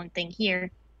headphone thing here.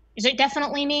 Is it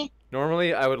definitely me?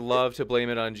 Normally, I would love to blame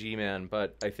it on G-Man,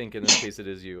 but I think in this case it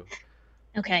is you.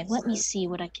 Okay, let me see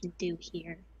what I can do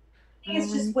here. I think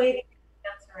it's just waiting to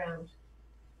bounce around.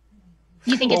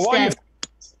 You think it's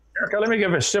Erica, let me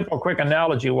give a simple, quick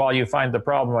analogy while you find the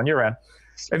problem on your end.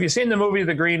 Have you seen the movie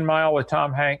The Green Mile with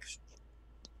Tom Hanks?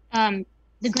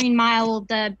 The Green Mile,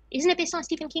 isn't it based on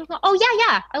Stephen King? Oh,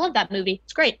 yeah. I love that movie.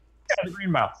 It's great. Yeah, The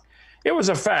Green Mile. It was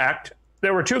a fact.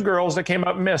 There were 2 girls that came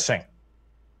up missing.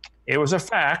 It was a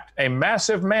fact. A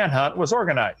massive manhunt was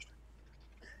organized.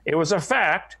 It was a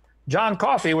fact. John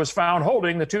Coffey was found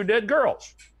holding the 2 dead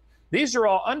girls. These are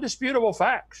all undisputable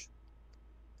facts.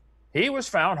 He was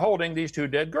found holding these 2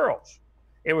 dead girls.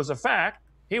 It was a fact.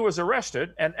 He was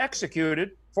arrested and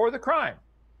executed for the crime.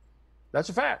 That's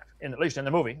a fact, at least in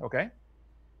the movie, okay?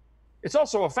 It's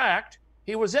also a fact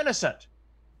he was innocent.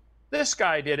 This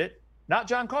guy did it, not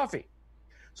John Coffey.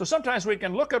 So sometimes we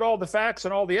can look at all the facts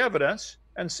and all the evidence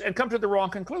and come to the wrong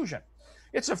conclusion.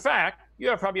 It's a fact. You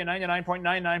have probably a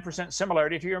 99.99%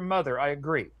 similarity to your mother. I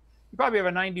agree. You probably have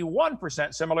a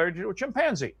 91% similarity to a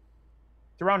chimpanzee.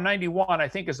 It's around 91, I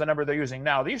think, is the number they're using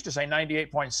now. They used to say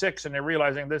 98.6, and they're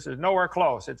realizing this is nowhere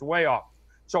close. It's way off.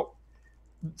 So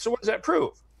what does that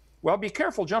prove? Well, be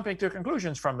careful jumping to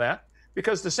conclusions from that,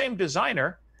 because the same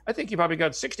designer, I think you probably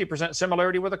got 60%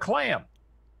 similarity with a clam.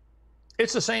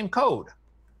 It's the same code.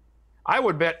 I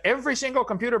would bet every single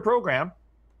computer program,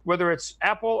 whether it's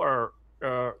Apple or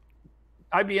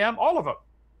IBM, all of them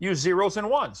use zeros and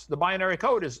ones. The binary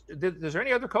code is there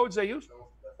any other codes they use?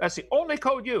 That's the only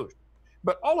code used.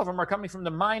 But all of them are coming from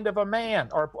the mind of a man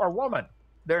or woman.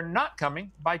 They're not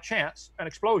coming by chance, an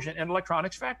explosion in an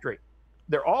electronics factory.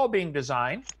 They're all being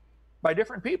designed by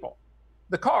different people.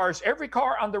 The cars, every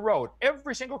car on the road,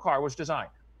 every single car was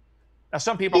designed. Now,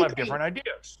 some people have different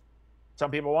ideas. Some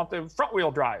people want the front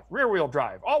wheel drive, rear wheel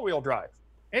drive, all wheel drive,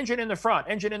 engine in the front,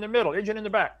 engine in the middle, engine in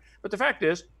the back. But the fact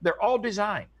is, they're all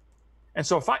designed. And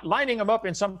so lining them up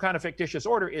in some kind of fictitious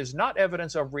order is not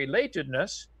evidence of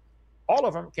relatedness. All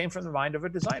of them came from the mind of a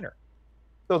designer.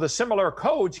 So the similar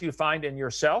codes you find in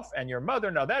yourself and your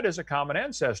mother, now that is a common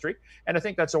ancestry. And I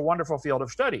think that's a wonderful field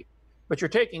of study. But you're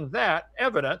taking that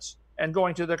evidence and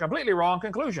going to the completely wrong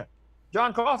conclusion.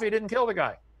 John Coffey didn't kill the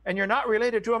guy. And you're not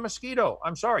related to a mosquito.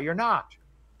 I'm sorry, you're not.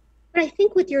 But I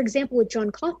think with your example with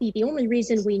John Coffey, the only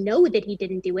reason we know that he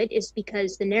didn't do it is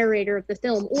because the narrator of the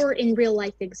film, or in real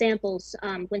life examples,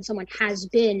 when someone has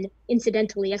been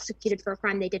incidentally executed for a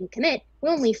crime they didn't commit, we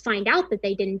only find out that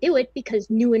they didn't do it because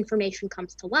new information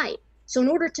comes to light. So in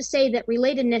order to say that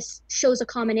relatedness shows a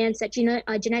common ancestry,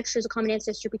 genetics shows a common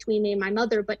ancestor between me and my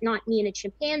mother, but not me and a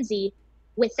chimpanzee,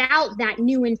 without that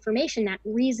new information, that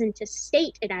reason to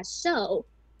state it as so,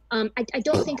 I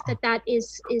don't think that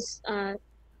is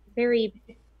very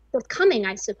forthcoming,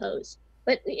 I suppose.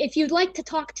 But if you'd like to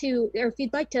talk to, or if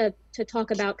you'd like to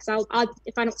talk about, because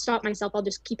if I don't stop myself, I'll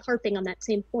just keep harping on that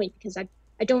same point, because I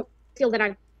don't feel that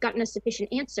I've gotten a sufficient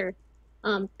answer.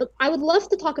 But I would love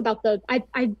to talk about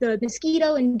the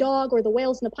mosquito and dog, or the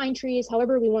whales and the pine trees,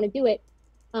 however we want to do it,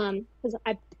 because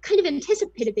I kind of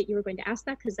anticipated that you were going to ask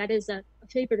that, because that is a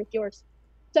favorite of yours.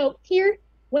 So here,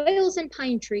 whales and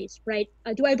pine trees, right?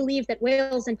 Do I believe that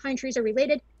whales and pine trees are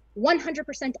related?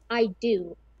 100% I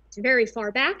do. It's very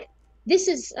far back. This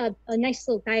is a nice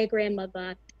little diagram of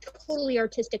a totally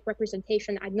artistic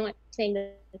representation. I'm not saying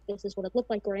that this is what it looked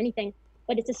like or anything,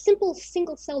 but it's a simple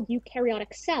single-celled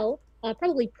eukaryotic cell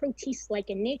probably protease-like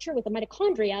in nature with a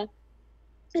mitochondria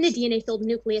and a DNA-filled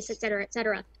nucleus, et cetera, et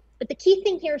cetera. But the key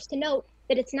thing here is to note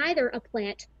that it's neither a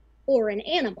plant or an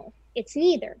animal. It's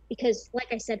neither, because like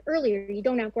I said earlier, you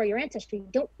don't outgrow your ancestry. You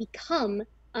don't become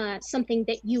something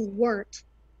that you weren't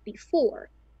before.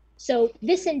 So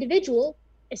this individual,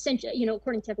 essentially, you know,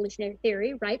 according to evolutionary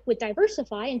theory, right, would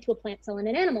diversify into a plant cell and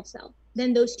an animal cell.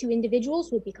 Then those two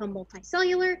individuals would become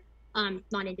multicellular.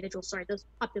 Not individuals, sorry, those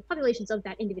populations of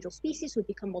that individual species would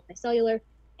become multicellular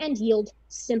and yield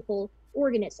simple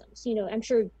organisms. You know, I'm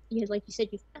sure, you know, like you said,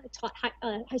 you've taught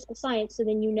high school science, so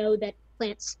then you know that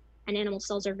plants and animal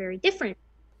cells are very different,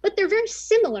 but they're very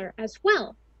similar as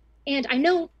well. And I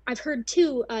know I've heard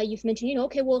too, you've mentioned, you know,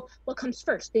 okay, well, what comes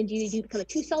first? Then do you become a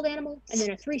 2-celled animal, and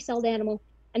then a 3-celled animal,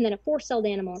 and then a 4-celled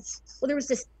animal? Well, there was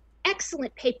this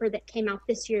excellent paper that came out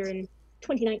this year in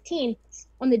 2019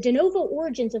 on the de novo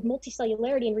origins of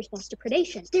multicellularity in response to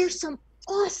predation. There's some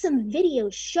awesome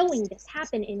videos showing this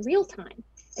happen in real time.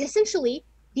 And essentially,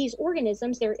 these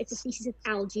organisms, it's a species of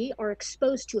algae, are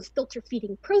exposed to a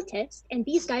filter-feeding protist, and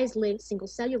these guys live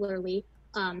single-cellularly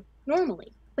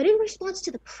normally. But in response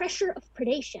to the pressure of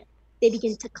predation, they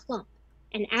begin to clump.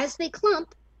 And as they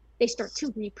clump, they start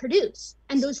to reproduce.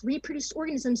 And those reproduced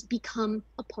organisms become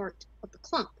a part of the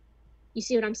clump. You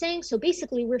see what I'm saying? So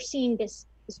basically, we're seeing this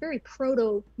very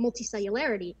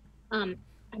proto-multicellularity. Hang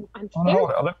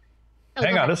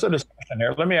on, this is a discussion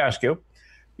here. Let me ask you.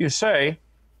 You say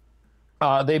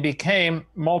they became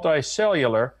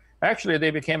multicellular. Actually,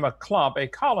 they became a clump, a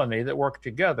colony that worked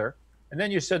together. And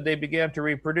then you said they began to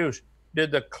reproduce.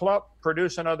 Did the clump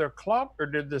produce another clump, or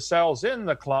did the cells in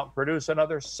the clump produce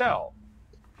another cell?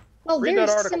 Well,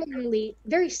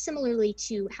 very similarly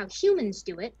to how humans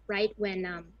do it, right? When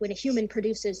a human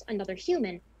produces another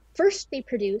human, first they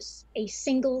produce a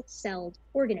single-celled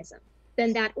organism.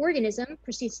 Then that organism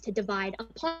proceeds to divide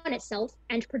upon itself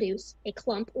and produce a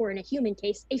clump, or in a human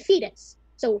case, a fetus.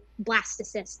 So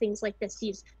blastocysts, things like this,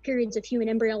 these periods of human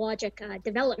embryologic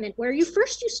development where you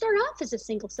start off as a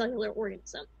single cellular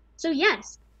organism. So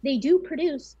yes, they do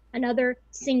produce another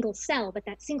single cell, but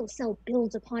that single cell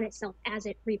builds upon itself as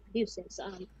it reproduces.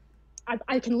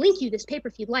 I can link you this paper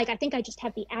if you'd like. I think I just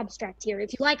have the abstract here.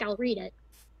 If you like, I'll read it.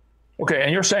 Okay,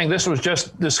 and you're saying this was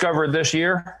just discovered this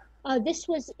year? This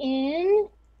was in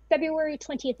February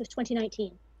 20th of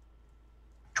 2019.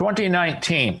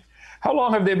 2019. How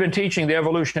long have they been teaching the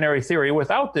evolutionary theory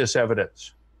without this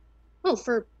evidence? Oh,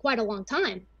 for quite a long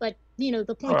time. But, you know,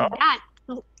 the point of that...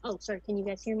 Oh, sorry. Can you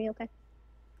guys hear me okay?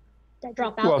 Did I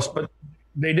drop out? Well, but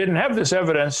they didn't have this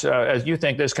evidence, as you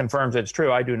think this confirms it's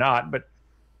true. I do not. But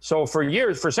so for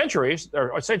years, for centuries,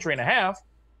 or a century and a half,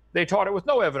 they taught it with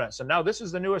no evidence. And now this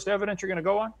is the newest evidence you're going to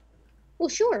go on? Well,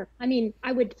 sure. I mean,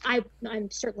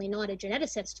 I'm certainly not a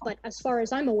geneticist, but as far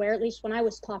as I'm aware, at least when I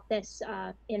was taught this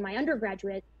in my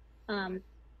undergraduate,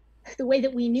 the way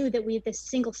that we knew that this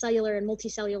single cellular and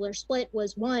multicellular split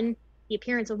was, one, the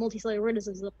appearance of multicellular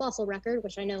organisms in the fossil record,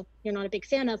 which I know you're not a big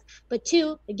fan of, but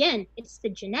two, again, it's the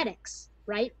genetics,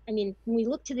 right? I mean, when we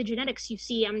look to the genetics, you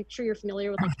see, I'm sure you're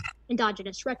familiar with like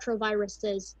endogenous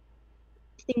retroviruses,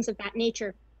 things of that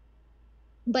nature.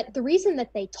 But the reason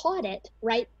that they taught it,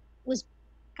 right, was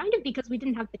kind of because we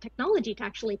didn't have the technology to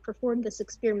actually perform this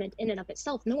experiment in and of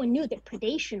itself. No one knew that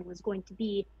predation was going to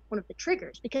be one of the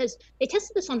triggers, because they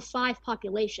tested this on 5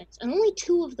 populations, and only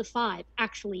 2 of the 5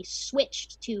 actually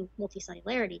switched to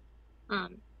multicellularity.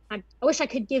 I wish I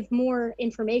could give more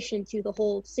information to the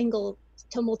whole single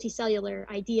to multicellular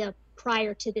idea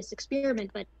prior to this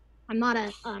experiment, but I'm not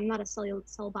a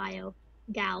cell bio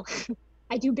gal.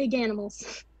 I do big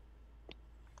animals.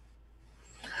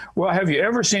 Well, have you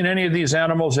ever seen any of these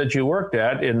animals that you worked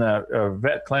at in the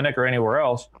vet clinic or anywhere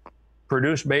else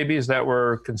produce babies that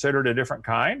were considered a different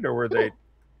kind, or were they?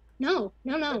 No.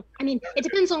 I mean, it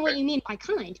depends on what you mean by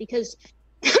kind, because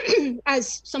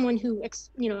as someone who,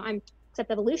 I'm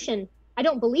accept evolution, I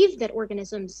don't believe that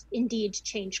organisms indeed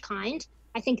change kind.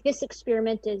 I think this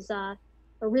experiment is a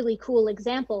really cool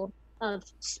example of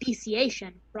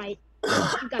speciation, right?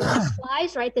 You've got these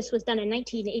flies, right? This was done in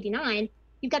 1989.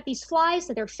 You've got these flies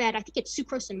that are fed, I think it's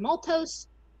sucrose and maltose.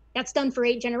 That's done for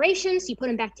 8 generations. You put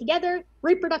them back together,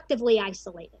 reproductively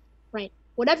isolated, right?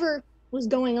 Whatever was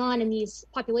going on in these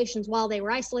populations while they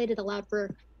were isolated allowed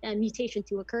for a mutation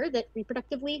to occur that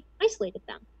reproductively isolated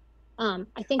them.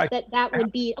 I think that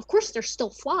would be, of course, they're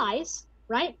still flies,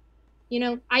 right?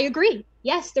 I agree.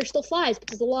 Yes, they're still flies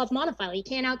because the law of monophyly, you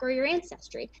can't outgrow your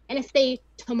ancestry. And if they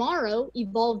tomorrow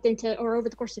evolved into, or over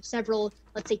the course of several,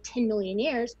 let's say 10 million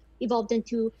years, evolved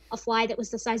into a fly that was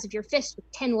the size of your fist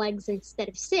with 10 legs instead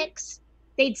of 6,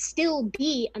 they'd still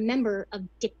be a member of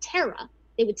Diptera.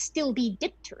 They would still be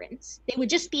dipterans. They would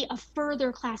just be a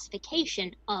further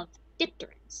classification of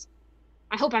dipterans.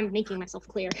 I hope I'm making myself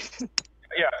clear.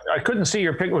 Yeah, I couldn't see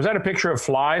your picture. Was that a picture of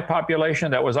fly population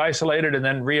that was isolated and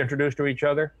then reintroduced to each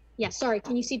other? Yeah, sorry.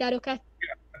 Can you see that okay?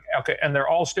 Yeah. Okay, and they're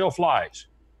all still flies.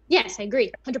 Yes, I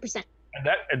agree, 100%.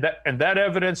 And that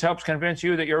evidence helps convince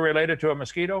you that you're related to a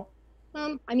mosquito?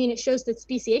 I mean, it shows that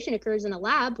speciation occurs in a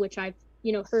lab, which I've,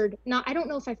 heard. Not, I don't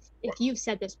know if you've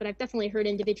said this, but I've definitely heard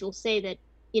individuals say that,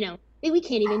 hey, we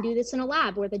can't even do this in a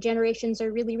lab where the generations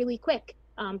are really, really quick.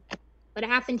 But it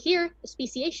happened here, a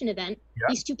speciation event. Yeah.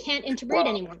 These two can't interbreed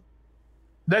anymore.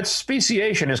 That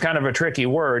speciation is kind of a tricky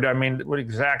word. I mean, what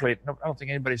exactly? I don't think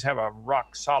anybody's have a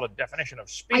rock solid definition of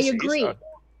species. I agree.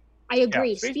 I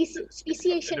agree. Yeah,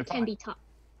 speciation can be tough.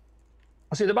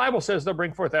 See, the Bible says they'll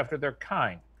bring forth after their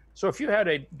kind. So if you had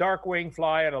a dark-winged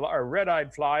fly and a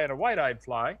red-eyed fly and a white-eyed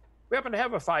fly, we happen to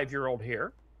have a 5-year-old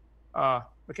here.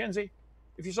 Mackenzie,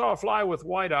 if you saw a fly with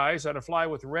white eyes and a fly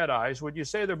with red eyes, would you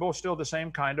say they're both still the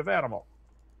same kind of animal?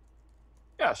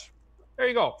 Yes. There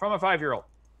you go, from a 5-year-old.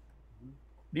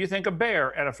 Do you think a bear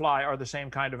and a fly are the same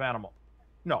kind of animal?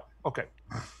 No. Okay.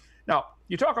 Now,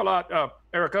 you talk a lot,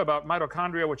 Erica, about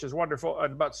mitochondria, which is wonderful,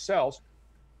 and about cells.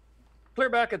 Clear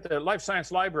back at the Life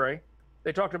Science Library,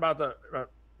 they talked about the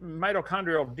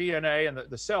mitochondrial DNA and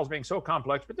the cells being so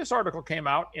complex, but this article came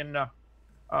out in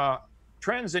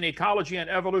Trends in Ecology and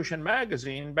Evolution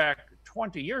magazine back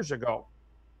 20 years ago.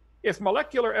 If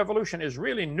molecular evolution is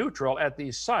really neutral at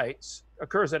these sites,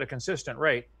 occurs at a consistent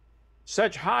rate,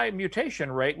 such high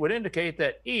mutation rate would indicate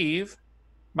that Eve,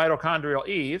 mitochondrial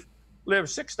Eve, lived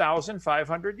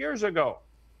 6,500 years ago,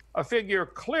 a figure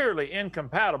clearly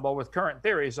incompatible with current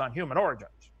theories on human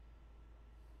origins.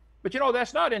 But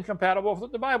that's not incompatible with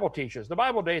what the Bible teaches. The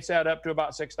Bible dates add up to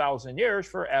about 6,000 years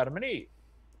for Adam and Eve.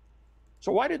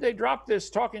 So why did they drop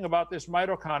this talking about this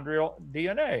mitochondrial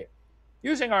DNA?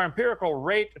 Using our empirical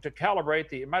rate to calibrate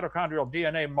the mitochondrial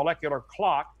DNA molecular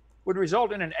clock would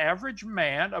result in an average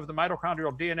man of the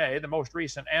mitochondrial DNA, the most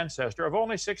recent ancestor, of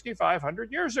only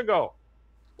 6,500 years ago.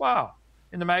 Wow.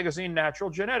 In the magazine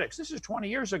Natural Genetics. This is 20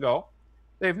 years ago.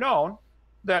 They've known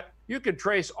that you could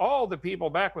trace all the people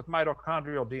back with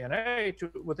mitochondrial DNA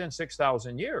to within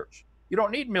 6,000 years. You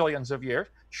don't need millions of years.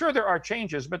 Sure, there are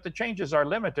changes, but the changes are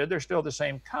limited. They're still the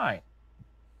same kind.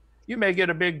 You may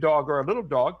get a big dog or a little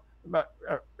dog, but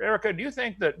Erica, do you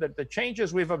think that the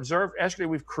changes we've observed, actually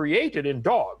we've created in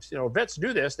dogs, vets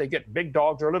do this, they get big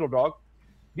dogs or a little dog.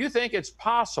 Do you think it's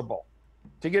possible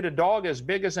to get a dog as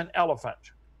big as an elephant?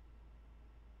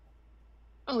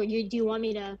 Oh, do you want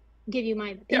me to give you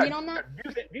my opinion on that?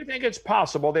 Do you think it's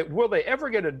possible that will they ever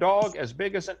get a dog as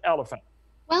big as an elephant?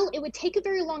 Well, it would take a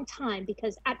very long time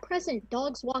because at present,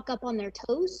 dogs walk up on their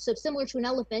toes. So similar to an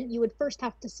elephant, you would first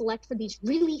have to select for these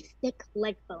really thick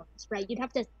leg bones, right? You'd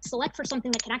have to select for something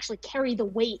that can actually carry the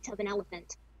weight of an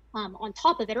elephant on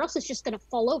top of it, or else it's just going to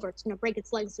fall over. It's going to break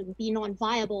its legs and be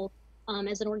non-viable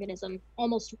as an organism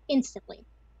almost instantly.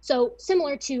 So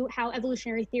similar to how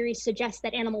evolutionary theories suggest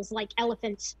that animals like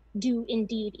elephants do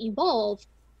indeed evolve,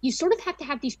 you sort of have to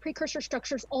have these precursor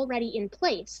structures already in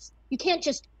place. You can't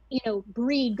just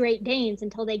breed Great Danes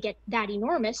until they get that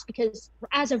enormous, because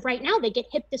as of right now, they get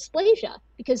hip dysplasia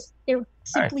because they're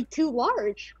simply too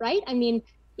large, right? I mean,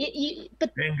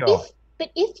 but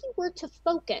if you were to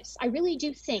focus, I really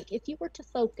do think if you were to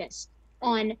focus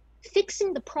on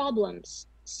fixing the problems,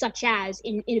 such as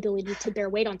inability to bear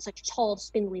weight on such tall,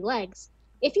 spindly legs,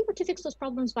 if you were to fix those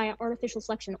problems via artificial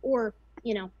selection, or,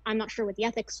 I'm not sure what the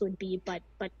ethics would be, but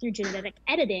through genetic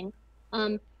editing,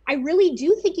 I really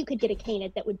do think you could get a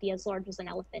canid that would be as large as an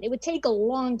elephant. It would take a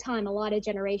long time, a lot of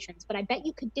generations, but I bet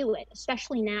you could do it,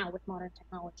 especially now with modern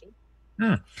technology.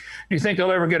 Do you think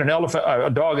they'll ever get a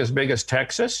dog as big as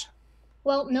Texas?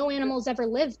 Well, no animal's ever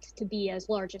lived to be as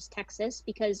large as Texas,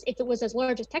 because if it was as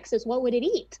large as Texas, what would it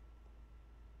eat?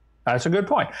 That's a good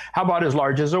point. How about as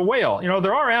large as a whale?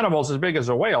 There are animals as big as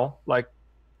a whale, like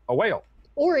a whale.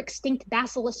 Or extinct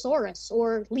Basilosaurus,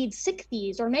 or lead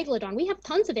Sichthyes, or Megalodon. We have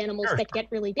tons of animals that get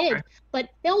really big, but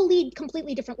they'll lead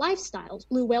completely different lifestyles.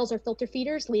 Blue whales are filter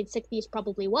feeders, lead Sichthyes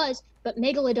probably was, but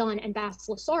Megalodon and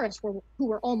Basilosaurus, who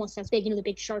were almost as big, the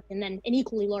big shark, and then an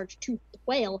equally large toothed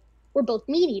whale, were both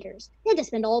meat eaters. They had to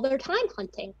spend all their time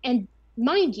hunting. And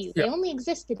mind you, they only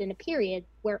existed in a period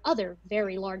where other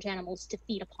very large animals to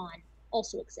feed upon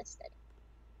also existed.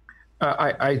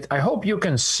 I hope you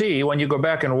can see when you go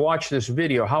back and watch this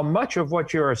video how much of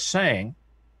what you're saying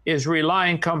is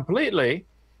relying completely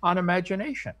on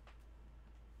imagination.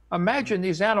 Imagine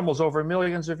these animals over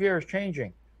millions of years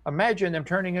changing. Imagine them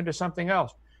turning into something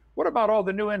else. What about all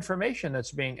the new information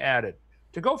that's being added?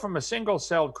 to go from a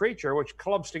single-celled creature, which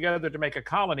clubs together to make a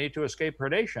colony to escape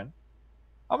predation,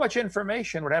 how much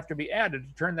information would have to be added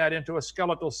to turn that into a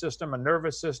skeletal system, a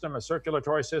nervous system, a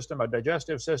circulatory system, a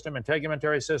digestive system,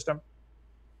 integumentary system?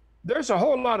 There's a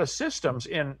whole lot of systems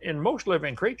in most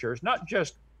living creatures, not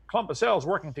just clump of cells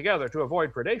working together to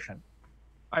avoid predation.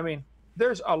 I mean,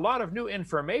 there's a lot of new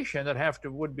information that have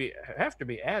to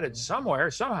be added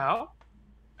somewhere, somehow.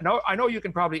 I know you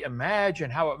can probably imagine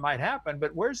how it might happen,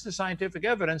 but where's the scientific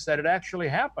evidence that it actually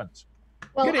happens?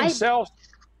 Well, Getting cells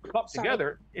clumped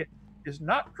together, it is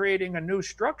not creating a new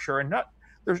structure, and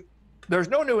there's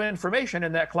no new information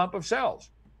in that clump of cells.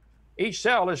 Each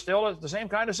cell is still the same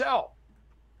kind of cell.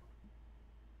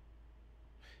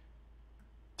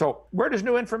 So where does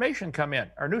new information come in,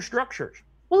 or new structures?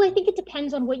 Well, I think it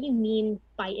depends on what you mean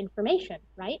by information,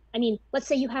 right? I mean, let's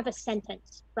say you have a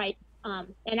sentence, right?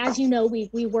 And as you know,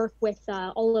 we work with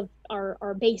all of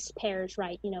our base pairs,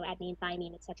 right? You know, adenine,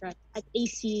 thymine, etc. At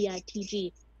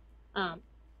ACTG.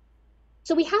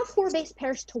 So we have 4 base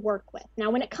pairs to work with. Now,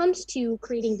 when it comes to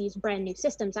creating these brand new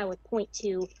systems, I would point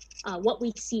to what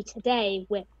we see today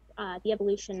with the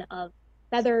evolution of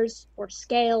feathers or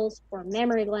scales or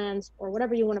mammary glands or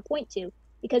whatever you want to point to,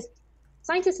 because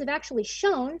scientists have actually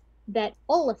shown that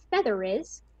all a feather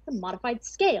is a modified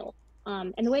scale.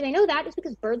 And the way they know that is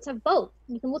because birds have both.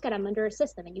 You can look at them under a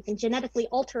system, and you can genetically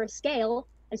alter a scale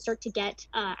and start to get,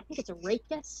 I think it's a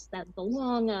rachis, the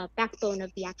long backbone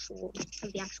of the actual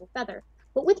feather.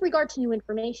 But with regard to new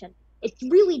information, it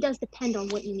really does depend on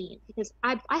what you mean, because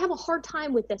I have a hard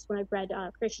time with this when I've read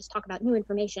Christians talk about new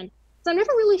information. So I'm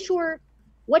never really sure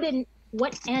what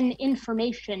an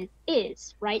information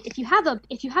is, right? If you have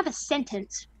a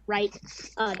sentence, right,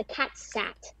 the cat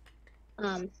sat,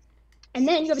 and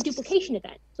then you have a duplication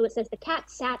event. So it says the cat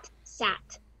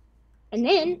sat, and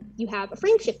then you have a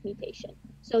frame shift mutation.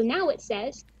 So now it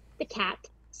says the cat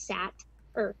sat,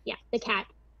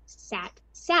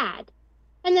 sad,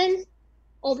 and then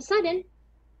all of a sudden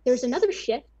there's another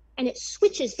shift, and it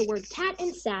switches the word cat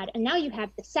and sad, and now you have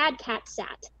the sad cat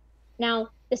sat. Now,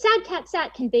 the sad cat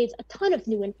sat conveys a ton of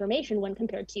new information when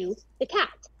compared to the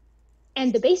cat.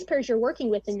 And the base pairs you're working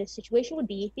with in this situation would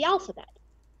be the alphabet,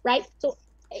 right? So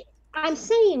I'm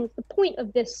saying the point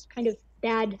of this kind of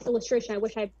bad illustration, I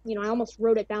wish I almost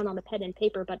wrote it down on the pen and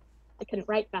paper, but I couldn't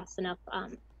write fast enough.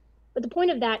 But the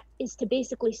point of that is to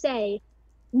basically say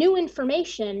new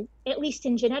information, at least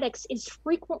in genetics, is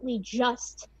frequently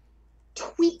just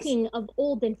tweaking of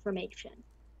old information.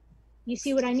 You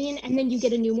see what I mean? And then you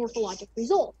get a new morphologic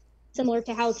result. Similar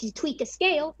to how if you tweak a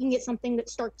scale, you can get something that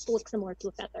starts to look similar to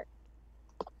a feather.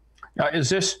 Now, is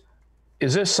this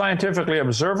scientifically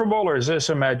observable, or is this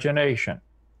imagination?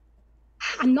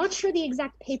 I'm not sure the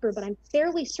exact paper, but I'm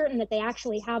fairly certain that they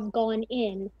actually have gone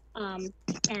in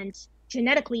and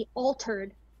genetically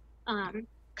altered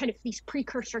kind of these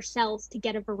precursor cells to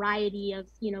get a variety of,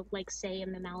 like say a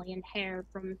mammalian hair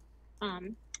from,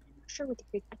 I'm not sure what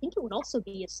I think it would also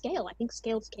be a scale. I think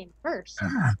scales came first.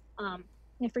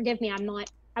 And forgive me,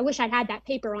 I wish I'd had that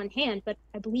paper on hand, but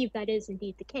I believe that is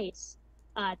indeed the case,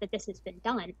 that this has been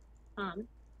done.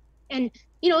 And,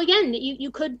 again,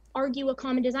 you could argue a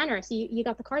common designer. So you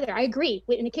got the car there. I agree.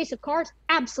 In the case of cars,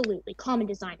 absolutely, common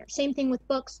designer. Same thing with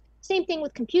books, same thing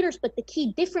with computers. But the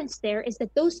key difference there is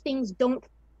that those things don't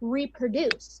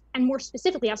reproduce. And more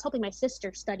specifically, I was helping my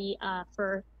sister study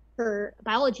for her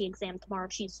biology exam tomorrow.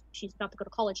 She's about to go to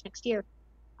college next year.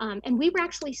 And we were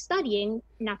actually studying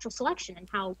natural selection and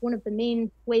how one of the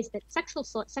main ways that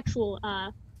sexual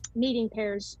mating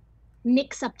pairs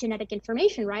mix up genetic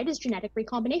information, right, is genetic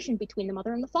recombination between the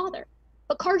mother and the father.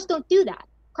 But cars don't do that.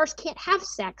 Cars can't have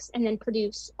sex and then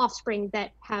produce offspring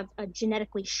that have a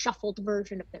genetically shuffled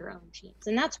version of their own genes.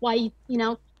 And that's why,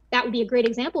 that would be a great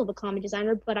example of a common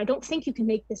designer, but I don't think you can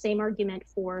make the same argument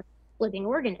for living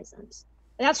organisms.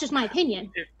 That's just my opinion.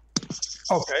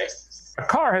 Okay. A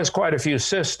car has quite a few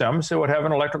systems. It would have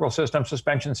an electrical system,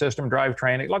 suspension system,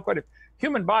 drivetrain.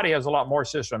 Human body has a lot more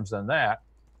systems than that.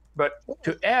 But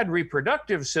to add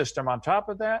reproductive system on top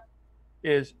of that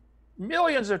is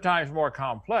millions of times more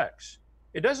complex.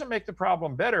 It doesn't make the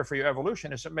problem better for your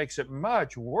evolutionists. It makes it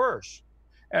much worse.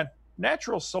 And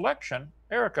natural selection,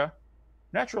 Erica,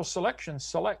 natural selection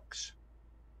selects.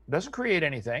 It doesn't create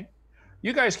anything.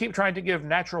 You guys keep trying to give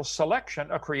natural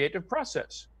selection a creative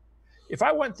process. If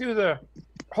I went through the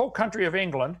whole country of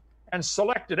England and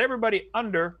selected everybody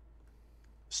under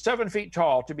 7 feet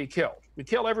tall to be killed, we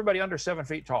kill everybody under 7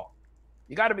 feet tall.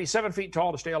 You got to be 7 feet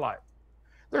tall to stay alive.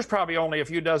 There's probably only a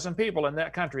few dozen people in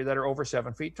that country that are over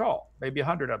 7 feet tall, maybe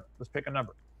 100 of them. Let's pick a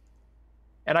number.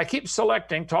 And I keep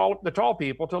selecting the tall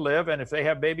people to live, and if they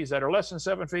have babies that are less than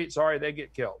 7 feet, sorry, they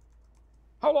get killed.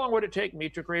 How long would it take me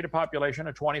to create a population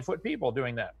of 20-foot people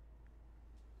doing that?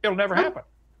 It'll never happen.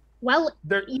 Well,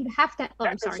 There- you'd have to. Oh,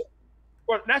 I'm sorry.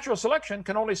 Well, natural selection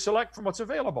can only select from what's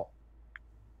available.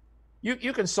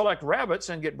 You can select rabbits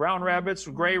and get brown rabbits,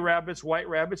 gray rabbits, white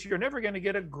rabbits. You're never going to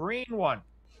get a green one.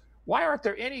 Why aren't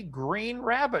there any green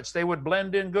rabbits? They would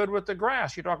blend in good with the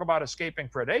grass. You talk about escaping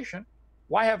predation.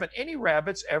 Why haven't any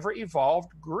rabbits ever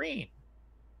evolved green?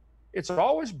 It's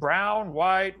always brown,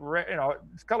 white, red,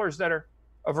 colors that are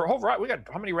of a whole variety. We got,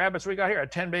 how many rabbits we got here?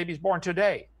 10 babies born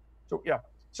today. So yeah.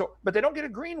 So, but they don't get a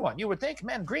green one. You would think,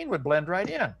 man, green would blend right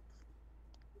in.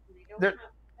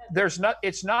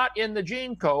 It's not in the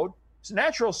gene code.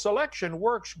 Natural selection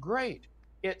works great.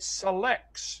 It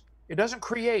selects. It doesn't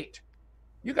create.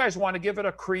 You guys want to give it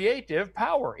a creative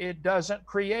power. It doesn't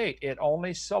create. It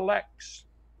only selects.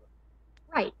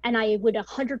 Right. And I would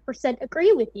 100%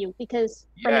 agree with you, because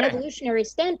from an Yeah. evolutionary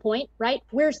standpoint, right,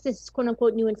 where's this quote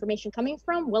unquote new information coming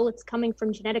from? Well, it's coming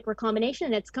from genetic recombination,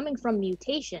 and it's coming from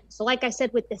mutation. So like I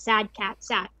said with the sad cat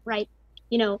sat, right,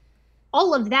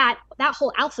 all of that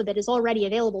whole alphabet is already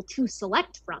available to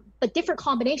select from, but different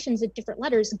combinations of different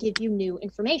letters give you new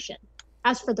information.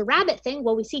 As for the rabbit thing,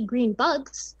 well, we see green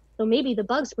bugs, so maybe the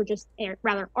bugs were just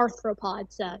rather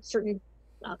arthropods, certain,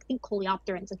 I think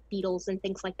coleopterans, like beetles and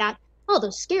things like that. Oh,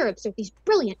 those scarabs are these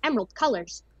brilliant emerald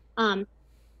colors.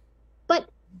 But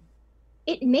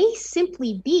it may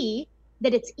simply be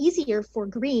that it's easier for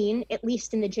green, at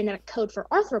least in the genetic code for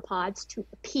arthropods, to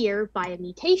appear by a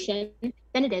mutation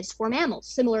than it is for mammals.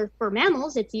 Similar for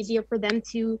mammals, it's easier for them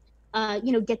to,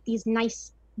 get these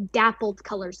nice dappled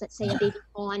colors that, say, a baby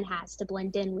fawn has to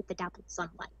blend in with the dappled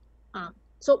sunlight.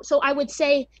 So I would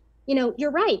say,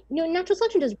 you're right. Natural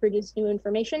selection doesn't produce new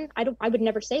information. I would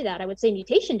never say that. I would say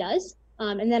mutation does.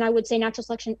 And then I would say natural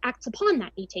selection acts upon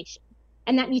that mutation.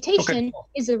 And that mutation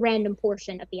is a random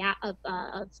portion of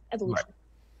of evolution.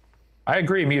 Right. I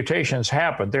agree, mutations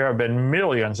happen. There have been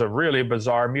millions of really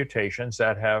bizarre mutations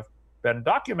that have been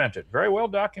documented, very well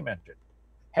documented.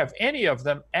 Have any of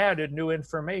them added new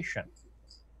information?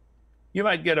 You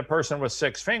might get a person with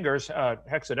 6 fingers,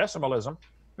 hexadecimalism,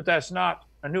 but that's not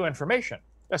a new information.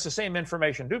 That's the same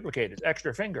information duplicated,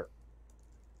 extra finger.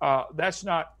 It's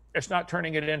not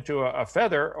turning it into a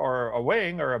feather or a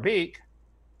wing or a beak.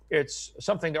 It's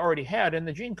something they already had in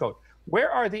the gene code. Where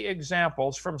are the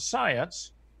examples from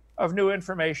science of new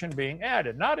information being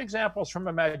added? Not examples from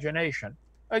imagination,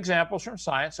 examples from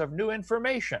science of new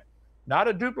information, not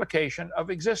a duplication of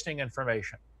existing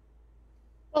information.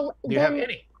 Well, Do you have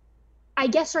any? I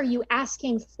guess, are you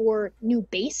asking for new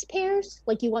base pairs?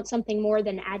 Like you want something more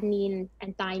than adenine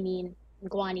and thymine and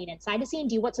guanine and cytosine?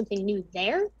 Do you want something new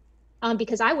there?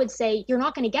 Because I would say you're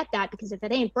not going to get that, because if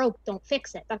it ain't broke, don't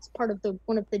fix it. That's part of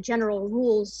one of the general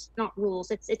rules, not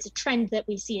rules. It's a trend that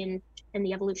we see in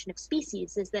the evolution of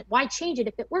species, is that why change it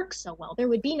if it works so well? There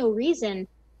would be no reason,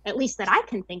 at least that I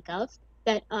can think of,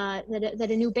 that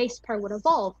a new base pair would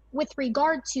evolve. With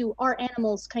regard to are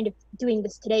animals kind of doing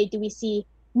this today, do we see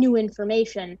new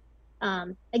information?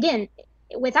 Again,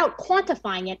 without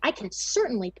quantifying it, I can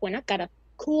certainly point, I've got a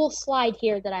cool slide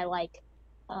here that I like.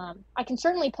 I can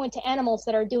certainly point to animals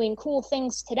that are doing cool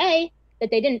things today that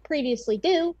they didn't previously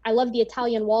do. I love the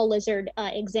Italian wall lizard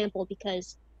example,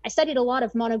 because I studied a lot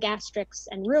of monogastrics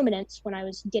and ruminants when I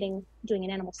was doing an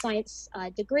animal science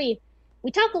degree.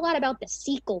 We talk a lot about the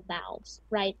cecal valves,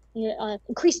 right?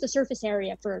 Increase the surface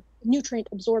area for nutrient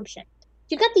absorption.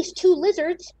 You've got these 2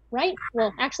 lizards, right?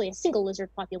 Well, actually a single lizard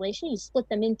population. You split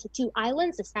them into 2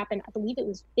 islands. This happened, I believe it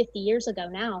was 50 years ago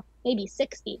now, maybe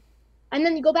 60. And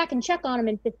then you go back and check on them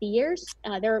in 50 years.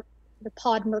 They're the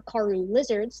pod mercaru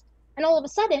lizards. And all of a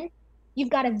sudden, you've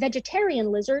got a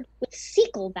vegetarian lizard with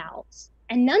cecal valves.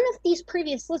 And none of these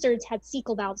previous lizards had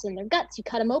cecal valves in their guts. You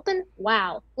cut them open,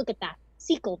 wow, look at that,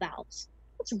 cecal valves.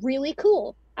 That's really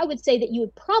cool. I would say that you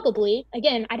would probably,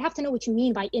 again, I'd have to know what you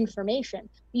mean by information.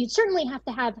 You'd certainly have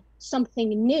to have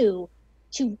something new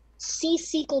to see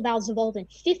cecal valves evolve in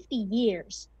 50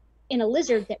 years in a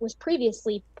lizard that was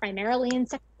previously primarily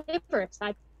insectivorous.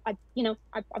 I've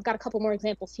got a couple more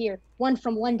examples here. One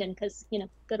from London, because,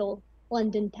 good old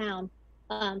London town.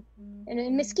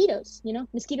 And mosquitoes,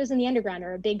 mosquitoes in the underground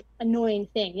are a big annoying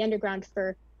thing. The underground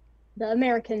for the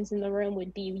Americans in the room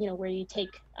would be, where you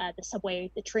take the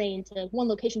subway, the train to one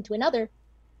location to another.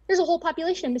 There's a whole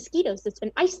population of mosquitoes that's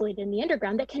been isolated in the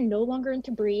underground that can no longer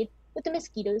interbreed with the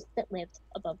mosquitoes that lived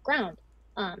above ground.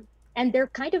 And they're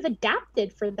kind of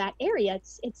adapted for that area.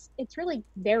 It's really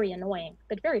very annoying,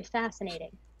 but very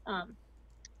fascinating.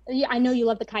 Yeah, I know you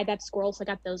love the kaibab squirrels. I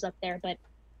got those up there, but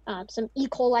some E.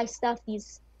 coli stuff.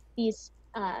 These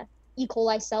E. E.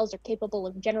 coli cells are capable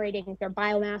of generating their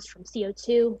biomass from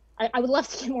CO2. I would love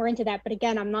to get more into that, but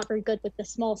again, I'm not very good with the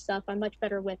small stuff. I'm much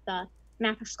better with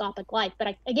macroscopic life. But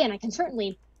I can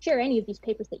certainly share any of these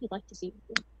papers that you'd like to see.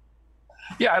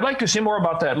 Yeah, I'd like to see more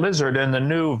about that lizard and the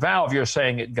new valve you're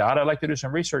saying it got. I'd like to do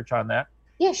some research on that.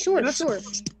 Yeah, sure, sure.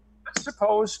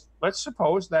 Let's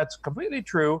suppose that's completely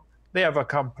true. They have a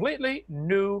completely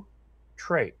new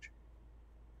trait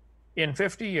in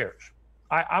 50 years.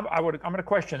 I'm going to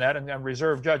question that and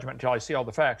reserve judgment until I see all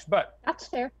the facts. But that's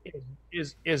fair.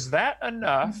 Is that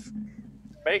enough to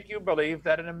make you believe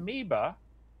that an amoeba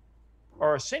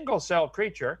or a single-cell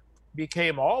creature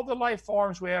became all the life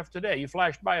forms we have today? You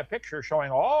flashed by a picture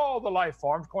showing all the life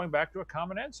forms going back to a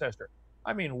common ancestor.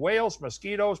 I mean, whales,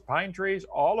 mosquitoes, pine trees,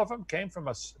 all of them came from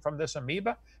this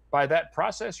amoeba by that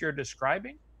process you're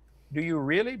describing. Do you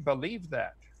really believe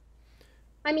that?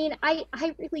 I mean, I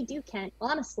really do, Kent.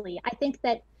 Honestly, I think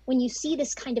that when you see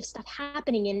this kind of stuff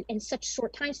happening in such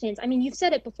short time spans, I mean, you've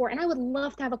said it before, and I would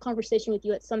love to have a conversation with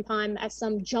you at some time, at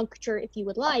some juncture, if you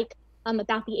would like,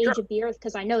 about the age of the Earth,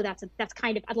 because I know that's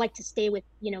kind of, I'd like to stay with,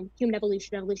 human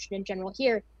evolution in general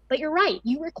here. But you're right,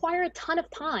 you require a ton of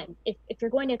time. If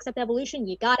you're going to accept evolution,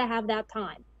 you got to have that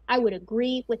time. I would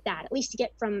agree with that, at least to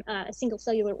get from a single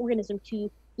cellular organism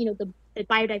to, the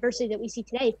biodiversity that we see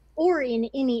today, or in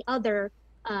any other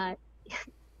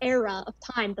era of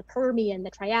time, the Permian, the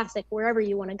Triassic, wherever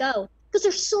you want to go, because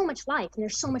there's so much life and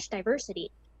there's so much diversity.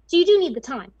 So you do need the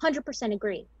time, 100%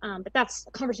 agree. But that's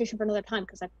a conversation for another time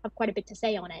because I have quite a bit to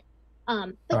say on it.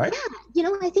 But right. Yeah,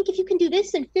 I think if you can do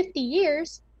this in 50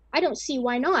 years, I don't see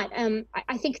why not.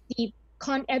 I think the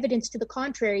evidence to the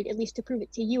contrary, at least to prove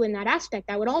it to you in that aspect,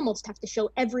 I would almost have to show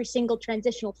every single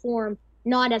transitional form,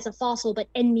 not as a fossil, but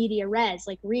in media res,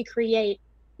 like recreate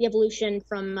the evolution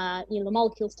from the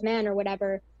molecules to man or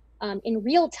whatever in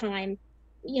real time,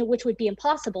 which would be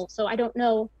impossible. So I don't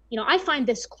know. I find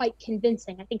this quite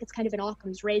convincing. I think it's kind of an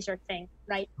Occam's razor thing,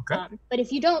 right? Okay. But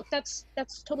if you don't, that's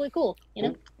totally cool.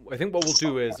 Well, I think what we'll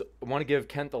do is I want to give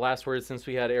Kent the last word since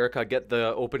we had Erica get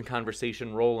the open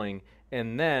conversation rolling,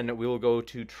 and then we will go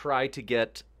to try to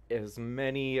get as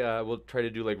many. We'll try to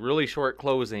do like really short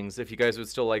closings if you guys would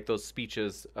still like those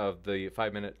speeches of the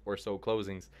 5-minute or so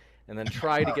closings, and then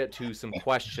try to get to some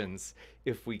questions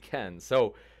if we can.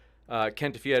 So,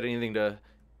 Kent, if you had anything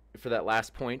for that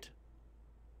last point.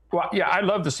 Well, yeah, I'd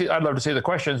love to see the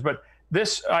questions, but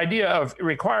this idea of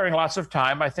requiring lots of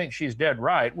time, I think she's dead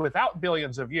right. Without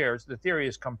billions of years, the theory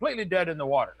is completely dead in the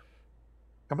water,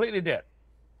 completely dead.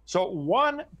 So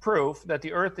one proof that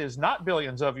the Earth is not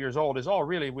billions of years old is all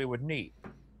really we would need.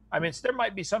 I mean, there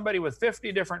might be somebody with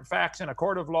 50 different facts in a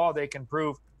court of law. They can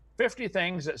prove 50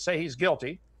 things that say he's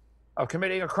guilty of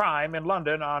committing a crime in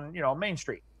London on, Main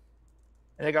Street.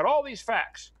 And they got all these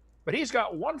facts, but he's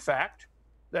got one fact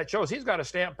that shows he's got a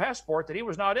stamped passport that he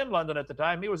was not in London at the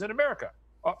time, he was in America.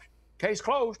 Oh, case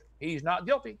closed, he's not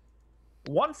guilty.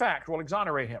 One fact will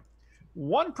exonerate him.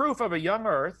 One proof of a young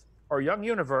Earth or young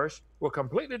universe will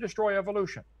completely destroy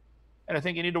evolution. And I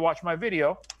think you need to watch my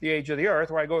video, The Age of the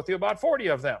Earth, where I go through about 40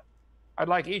 of them. I'd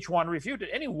like each one refuted.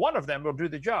 Any one of them will do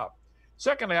the job.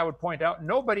 Secondly, I would point out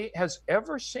nobody has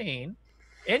ever seen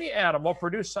any animal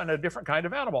produce on a different kind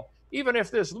of animal. Even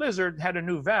if this lizard had a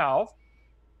new valve,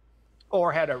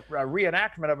 or had a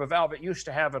reenactment of a valve it used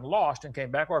to have and lost and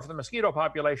came back, or if the mosquito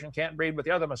population can't breed with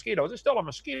the other mosquitoes, it's still a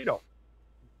mosquito.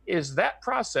 Is that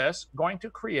process going to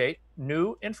create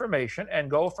new information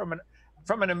and go from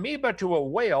an amoeba to a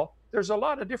whale? There's a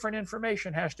lot of different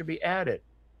information has to be added,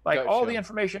 like Gotcha. all the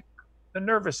information, the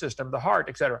nervous system, the heart,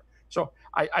 etc. So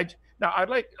now I'd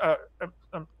like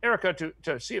Erica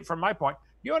to see it from my point.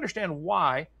 Do you understand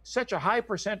why such a high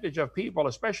percentage of people,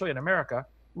 especially in America,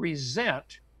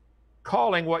 resent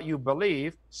calling what you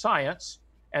believe science,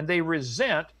 and they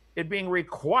resent it being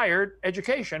required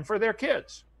education for their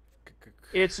kids?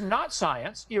 It's not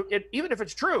science. Even if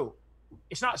it's true,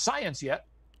 it's not science yet.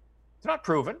 It's not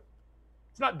proven.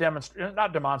 It's not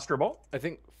demonstrable. I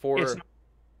think it's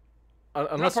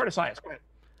not part of science. Go ahead.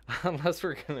 Unless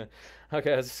we're gonna,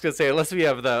 okay, I was just gonna say, unless we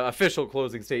have the official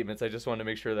closing statements, I just want to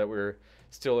make sure that we're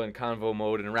still in convo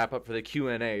mode and wrap up for the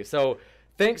Q&A. So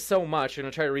thanks so much. I'm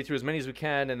gonna try to read through as many as we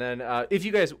can, and then would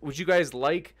you guys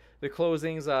like the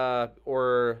closings,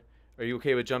 or are you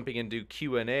okay with jumping into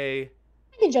Q&A?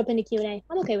 I can jump into Q&A.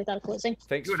 I'm okay without a closing.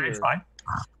 Thanks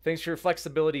for your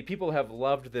flexibility. People have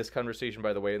loved this conversation,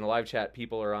 by the way. In the live chat,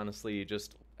 people are honestly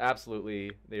just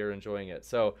absolutely, they are enjoying it.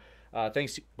 So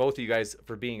Thanks to both of you guys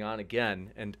for being on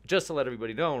again. And just to let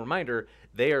everybody know, reminder,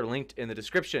 they are linked in the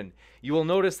description. You will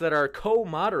notice that our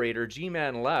co-moderator,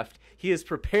 G-Man left. He is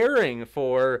preparing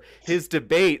for his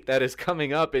debate that is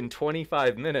coming up in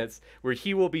 25 minutes, where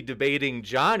he will be debating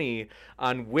Johnny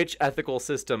on which ethical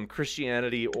system,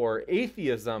 Christianity or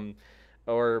atheism,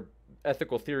 or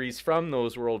ethical theories from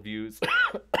those worldviews,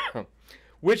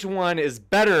 which one is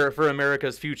better for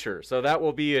America's future. So that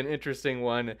will be an interesting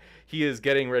one. He is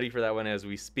getting ready for that one as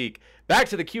we speak. Back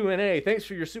to the Q&A. Thanks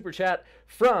for your super chat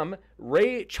from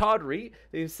Ray Chaudhry.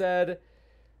 They said,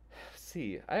 let's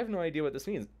see, I have no idea what this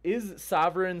means. Is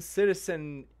sovereign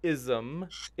citizenism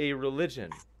a religion?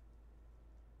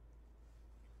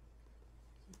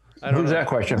 I don't Who's know. that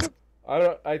question?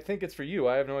 I think it's for you.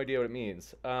 I have no idea what it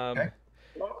means. Okay.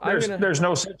 There's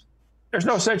no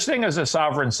such thing as a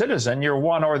sovereign citizen. You're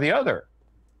one or the other.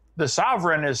 The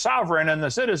sovereign is sovereign and the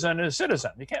citizen is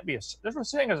citizen. You can't be there's no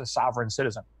such thing as a sovereign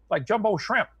citizen, like jumbo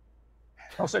shrimp.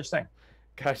 No such thing.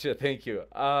 Gotcha. Thank you.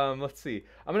 Let's see.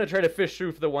 I'm going to try to fish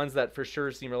through for the ones that for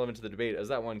sure seem relevant to the debate, as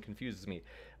that one confuses me.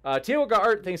 Teoga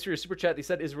Art, thanks for your super chat. They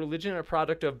said, is religion a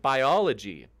product of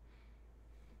biology?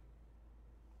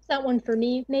 Is that one for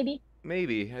me, maybe?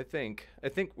 Maybe. I think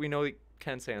we know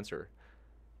Kent's answer.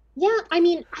 Yeah, I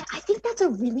mean, I think that's a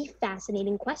really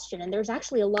fascinating question, and there's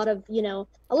actually a lot of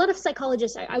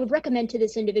psychologists. I would recommend to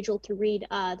this individual to read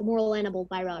The Moral Animal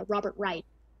by Robert Wright,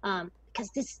 because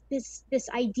this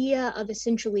idea of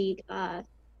essentially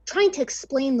trying to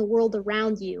explain the world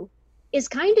around you is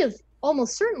kind of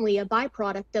almost certainly a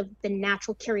byproduct of the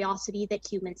natural curiosity that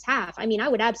humans have. I mean, I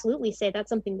would absolutely say that's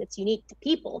something that's unique to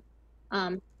people.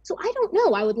 So I don't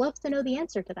know. I would love to know the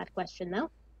answer to that question,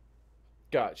 though.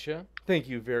 Gotcha. Thank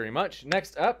you very much.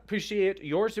 Next up, appreciate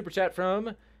your super chat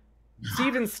from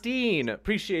Steven Steen.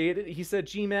 Appreciate it. He said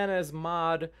G-Man as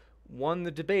mod won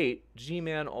the debate.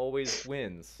 G-Man always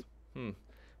wins.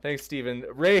 Thanks, Steven.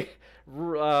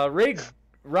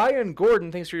 Ryan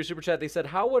Gordon, thanks for your super chat. They said,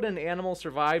 how would an animal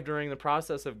survive during the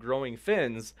process of growing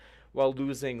fins while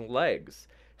losing legs?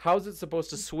 How is it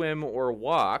supposed to swim or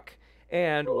walk?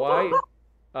 And why...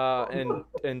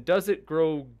 and does it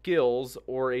grow gills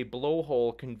or a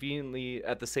blowhole conveniently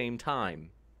at the same time?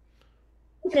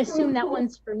 I'm gonna assume that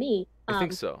one's for me. I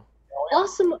think so.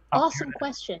 Awesome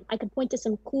question. I could point to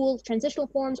some cool transitional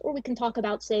forms, or we can talk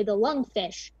about, say, the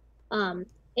lungfish.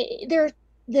 The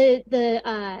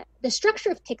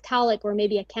structure of Tiktaalik, or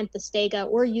maybe a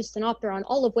Canthostega or Eusthenopteron,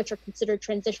 all of which are considered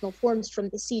transitional forms from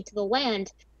the sea to the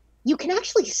land. You can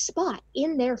actually spot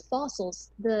in their fossils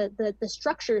the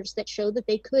structures that show that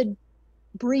they could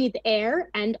breathe air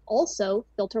and also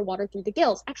filter water through the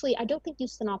gills. Actually, I don't think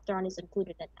Eusthenopteron is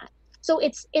included in that. So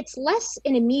it's less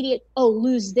an immediate, oh,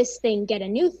 lose this thing, get a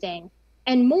new thing,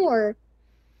 and more,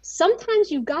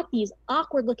 sometimes you've got these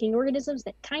awkward looking organisms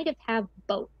that kind of have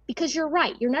both. Because you're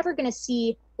right, you're never going to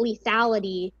see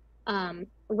lethality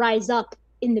rise up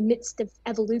in the midst of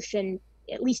evolution,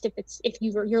 at least if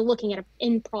you're looking at an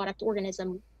end product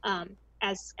organism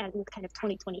as with kind of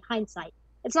 2020 hindsight.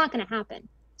 It's not going to happen.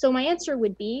 So my answer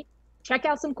would be check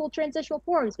out some cool transitional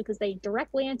forms because they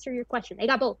directly answer your question. They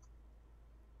got both.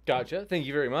 Gotcha. Thank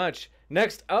you very much.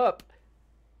 Next up.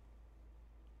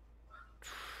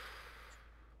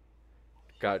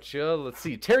 Gotcha. Let's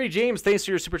see. Terry James, thanks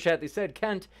for your super chat. They said,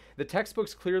 Kent, the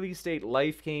textbooks clearly state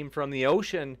life came from the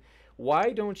ocean.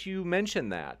 Why don't you mention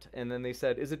that? And then they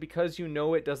said, is it because you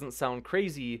know it doesn't sound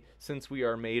crazy since we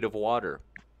are made of water?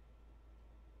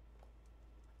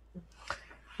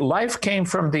 Life came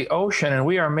from the ocean and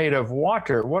we are made of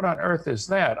water. What on earth is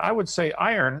that? I would say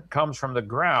iron comes from the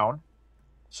ground.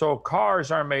 So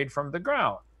cars are made from the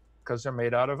ground because they're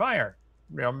made out of iron,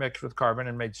 mixed with carbon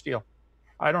and made steel.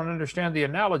 I don't understand the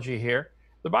analogy here.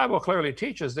 The Bible clearly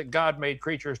teaches that God made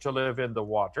creatures to live in the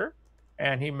water.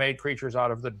 And he made creatures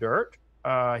out of the dirt.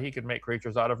 He could make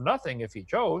creatures out of nothing if he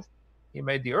chose. He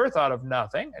made the earth out of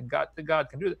nothing, and God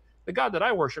can do that. The God that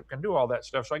I worship can do all that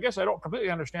stuff. So I guess I don't completely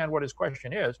understand what his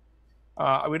question is.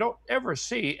 We don't ever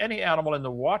see any animal in the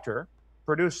water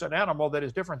produce an animal that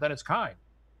is different than its kind.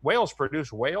 Whales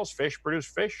produce whales, fish produce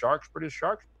fish, sharks produce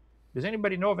sharks. Does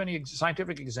anybody know of any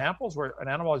scientific examples where an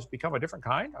animal has become a different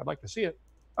kind? I'd like to see it.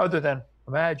 Other than,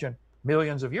 imagine,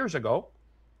 millions of years ago.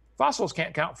 Fossils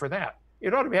can't count for that.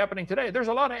 It ought to be happening today. There's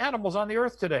a lot of animals on the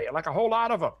earth today, like a whole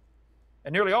lot of them.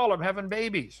 And nearly all of them having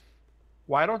babies.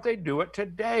 Why don't they do it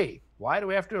today? Why do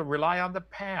we have to rely on the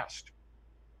past?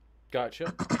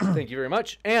 Gotcha. Thank you very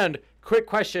much. And quick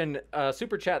question,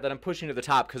 super chat that I'm pushing to the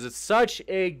top because it's such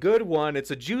a good one.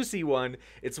 It's a juicy one.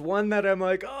 It's one that I'm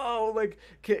like, oh, like,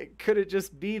 could it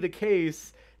just be the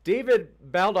case? David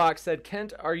Baldock said,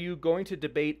 Kent, are you going to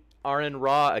debate RN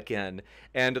Raw again.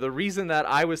 And the reason that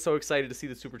I was so excited to see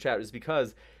the super chat is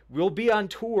because we'll be on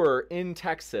tour in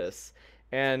Texas.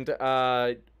 And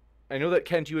I know that,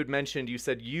 Kent, you had mentioned, you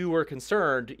said you were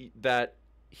concerned that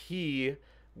he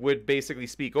would basically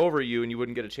speak over you and you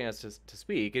wouldn't get a chance to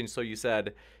speak. And so you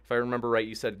said, if I remember right,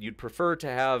 you said you'd prefer to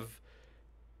have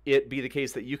it be the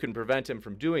case that you can prevent him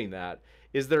from doing that.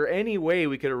 Is there any way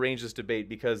we could arrange this debate?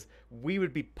 Because we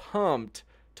would be pumped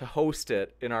to host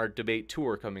it in our debate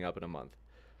tour coming up in a month.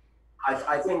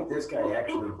 I think this guy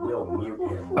actually will mute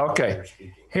him. Okay.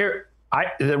 Here,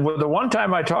 the one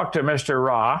time I talked to Mr.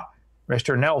 Ra,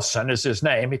 Mr. Nelson is his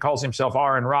name. He calls himself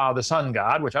RN Ra, the sun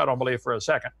god, which I don't believe for a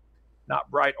second.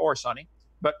 Not bright or sunny.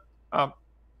 But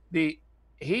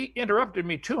he interrupted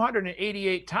me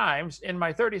 288 times in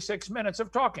my 36 minutes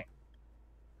of talking.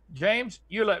 James,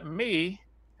 you let me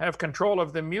have control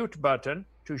of the mute button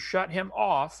to shut him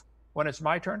off when it's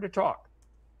my turn to talk.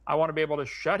 I want to be able to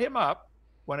shut him up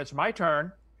when it's my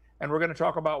turn, and we're going to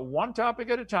talk about one topic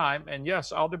at a time. And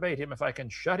yes, I'll debate him if I can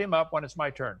shut him up when it's my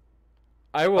turn.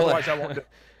 I will. Otherwise, I won't do it.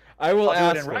 I will I'll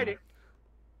ask do it in writing.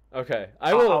 Okay,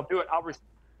 I will. I'll do it.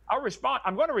 I'll respond.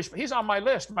 I'm going to respond. He's on my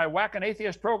list. My Whack an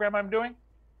Atheist program I'm doing.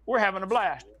 We're having a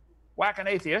blast. Whack an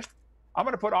Atheist. I'm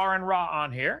going to put RN Ra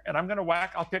on here, and I'm going to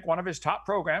whack. I'll pick one of his top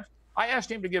programs. I asked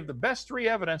him to give the best 3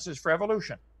 evidences for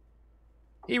evolution.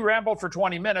 He rambled for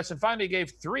 20 minutes and finally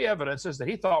gave 3 evidences that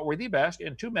he thought were the best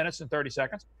in 2 minutes and 30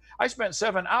 seconds. I spent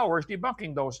 7 hours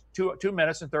debunking those 2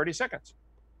 minutes and 30 seconds.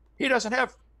 He doesn't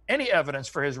have any evidence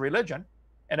for his religion,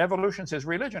 and evolution's his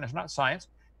religion. It's not science.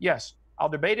 Yes, I'll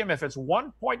debate him if it's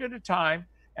one point at a time,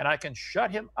 and I can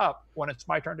shut him up when it's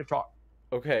my turn to talk.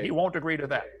 Okay. He won't agree to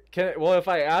that. Well, if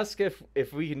I ask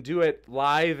if we can do it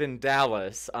live in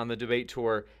Dallas on the debate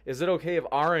tour, is it okay if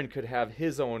Aaron could have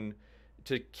his own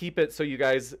to keep it so you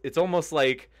guys, it's almost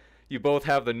like you both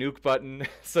have the nuke button,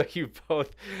 so you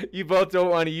both don't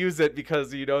want to use it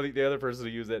because you know the other person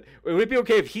will use it. Would it be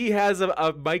okay if he has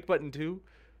a mic button too?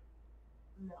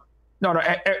 No.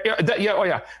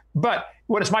 Yeah. But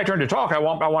when it's my turn to talk, I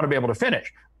want to be able to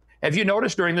finish. Have you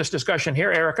noticed during this discussion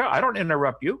here, Erica, I don't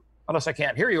interrupt you unless I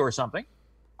can't hear you or something.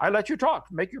 I let you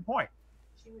talk, make your point.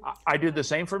 I do the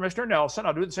same for Mr. Nelson.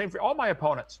 I'll do the same for all my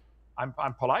opponents. I'm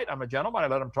polite. I'm a gentleman. I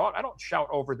let them talk. I don't shout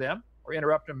over them or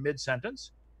interrupt them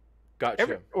mid-sentence.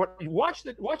 Gotcha. Watch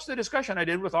the discussion I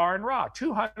did with RN Ra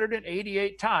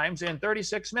 288 times in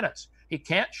 36 minutes. He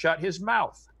can't shut his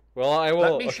mouth. Well, I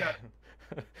will.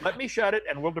 Let me shut it,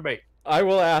 and we'll debate. I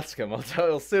will ask him.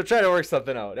 I'll still try to work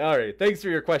something out. All right. Thanks for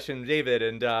your question, David.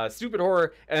 And Stupid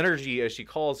Horror Energy, as she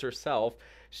calls herself,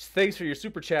 thanks for your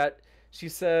super chat. She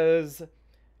says,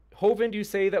 Hovind, you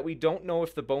say that we don't know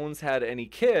if the bones had any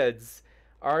kids.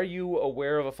 Are you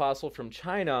aware of a fossil from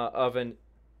China of an,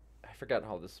 I forgot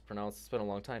how this is pronounced, it's been a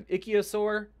long time,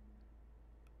 ichthyosaur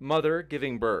mother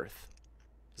giving birth?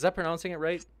 Is that pronouncing it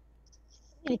right?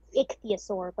 It's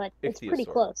ichthyosaur, but it's pretty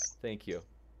close. Thank you.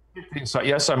 So,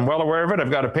 yes, I'm well aware of it.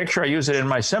 I've got a picture. I use it in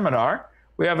my seminar.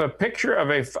 We have a picture of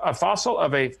a fossil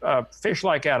of a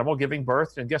fish-like animal giving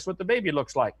birth, and guess what the baby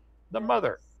looks like? The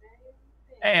mother.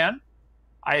 And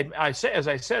I say, as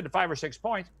I said, 5 or 6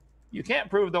 points, you can't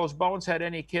prove those bones had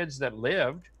any kids that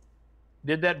lived.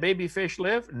 Did that baby fish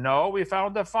live? No, we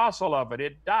found the fossil of it.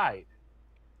 It died.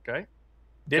 Okay.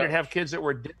 Did it have kids that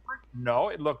were different? No,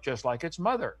 it looked just like its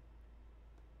mother.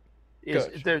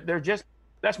 They're just,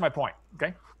 that's my point.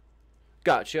 Okay.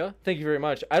 Gotcha. Thank you very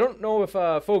much. I don't know if,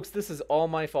 folks, this is all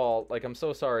my fault. Like, I'm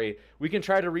so sorry. We can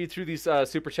try to read through these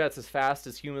super chats as fast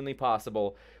as humanly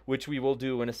possible, which we will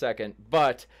do in a second.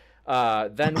 But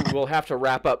then we'll have to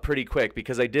wrap up pretty quick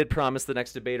because I did promise the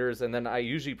next debaters, and then I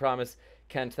usually promise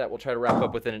Kent that we'll try to wrap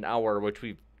up within an hour, which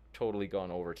we've totally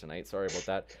gone over tonight. Sorry about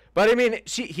that. But, I mean,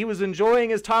 he was enjoying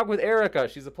his talk with Erica.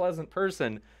 She's a pleasant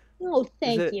person. Oh,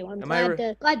 thank you. I'm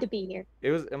glad to be here.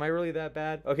 Am I really that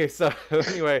bad? Okay, so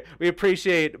anyway, we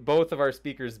appreciate both of our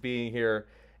speakers being here,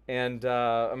 and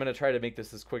I'm going to try to make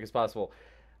this as quick as possible.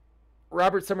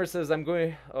 Robert Summer says,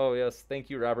 oh, yes,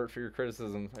 thank you, Robert, for your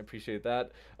criticism. I appreciate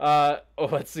that.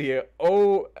 Let's see.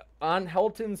 On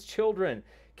Helton's children.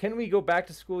 Can we go back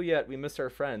to school yet? We miss our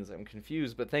friends. I'm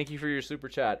confused, but thank you for your super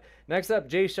chat. Next up,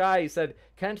 Jay Shai said,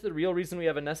 Kent, the real reason we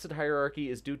have a nested hierarchy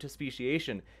is due to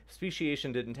speciation. If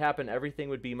speciation didn't happen, everything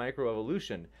would be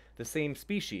microevolution, the same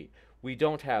species. We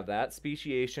don't have that.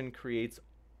 Speciation creates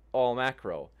all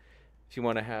macro. If you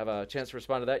want to have a chance to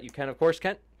respond to that, you can, of course,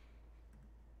 Kent.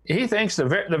 He thinks the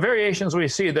variations we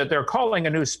see that they're calling a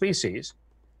new species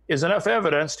is enough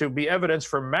evidence to be evidence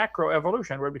for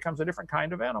macroevolution, where it becomes a different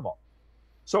kind of animal.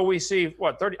 So we see,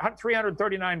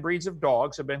 339 breeds of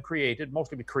dogs have been created,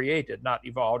 mostly created, not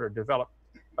evolved or developed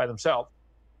by themselves.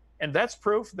 And that's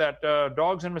proof that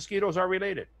dogs and mosquitoes are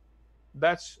related.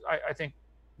 That's, I think,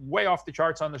 way off the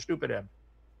charts on the stupid end.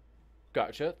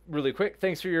 Gotcha. Really quick.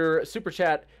 Thanks for your super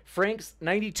chat.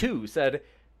 Franks92 said,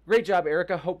 great job,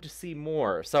 Erica. Hope to see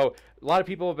more. So a lot of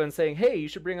people have been saying, hey, you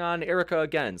should bring on Erica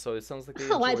again. So it sounds like they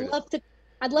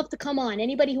I'd love to come on.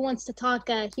 Anybody who wants to talk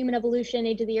human evolution,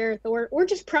 age of the earth, or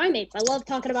just primates. I love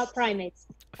talking about primates.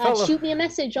 Shoot me a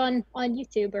message on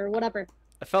YouTube or whatever.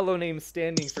 A fellow named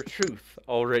Standing for Truth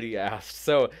already asked.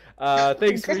 So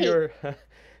thanks for your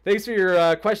thanks for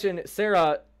your question.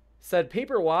 Sarah said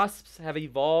paper wasps have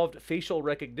evolved facial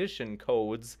recognition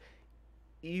codes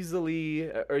easily,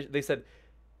 or they said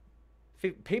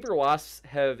paper wasps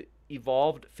have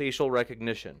evolved facial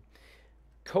recognition.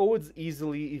 Codes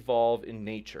easily evolve in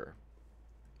nature.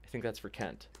 I think that's for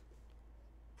Kent.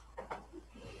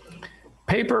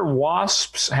 Paper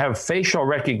wasps have facial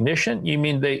recognition? You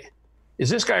mean is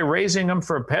this guy raising them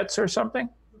for pets or something?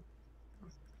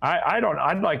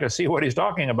 I'd like to see what he's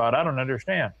talking about. I don't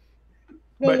understand.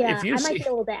 But if you I might be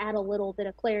able to add a little bit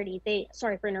of clarity.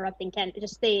 Sorry for interrupting, Ken.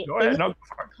 They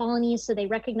colonies, so they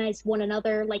recognize one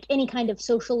another. Like any kind of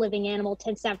social living animal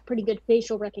tends to have pretty good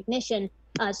facial recognition,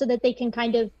 so that they can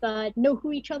kind of know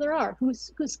who each other are,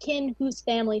 who's kin, who's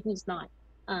family, who's not.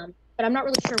 But I'm not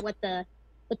really sure what the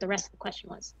rest of the question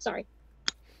was. Sorry.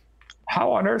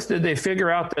 How on earth did they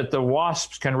figure out that the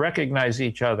wasps can recognize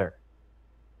each other?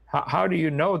 How do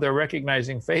you know they're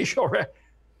recognizing facial?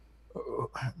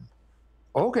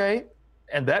 Okay,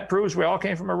 and that proves we all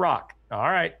came from a rock. All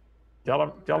right,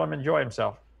 tell him enjoy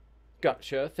himself.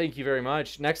 Gotcha. Thank you very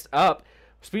much. Next up,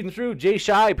 speeding through, Jay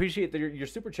Shy, appreciate your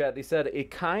super chat. They said a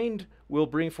kind will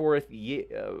bring forth,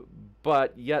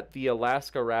 but yet the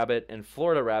Alaska rabbit and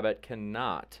Florida rabbit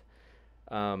cannot.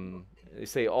 They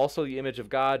say also the image of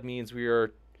God means we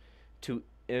are to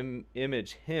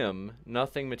image him.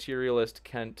 Nothing materialist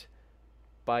Kent.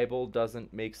 Bible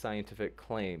doesn't make scientific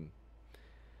claim.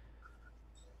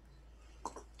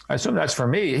 I assume that's for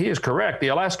me. He is correct. The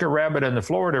Alaska rabbit and the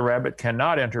Florida rabbit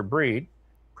cannot interbreed,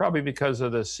 probably because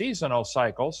of the seasonal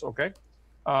cycles, okay?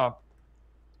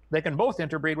 They can both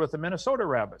interbreed with the Minnesota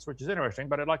rabbits, which is interesting,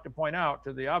 but I'd like to point out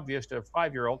to the obvious to a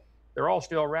 5-year-old, they're all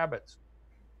still rabbits.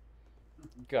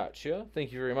 Gotcha.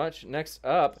 Thank you very much. Next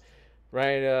up,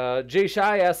 right, Jay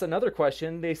Shy asked another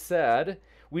question. They said,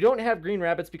 we don't have green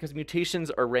rabbits because mutations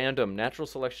are random. Natural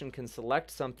selection can select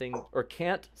something or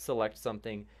can't select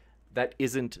something that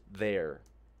isn't there.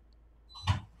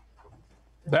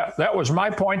 That was my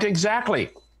point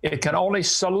exactly. It can only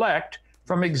select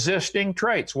from existing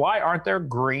traits. Why aren't there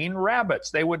green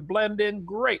rabbits? They would blend in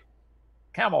great.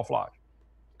 Camouflage.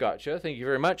 Gotcha. Thank you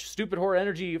very much. Stupid Whore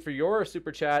Energy for your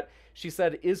super chat. She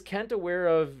said, is Kent aware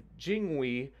of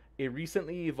Jingwi, a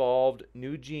recently evolved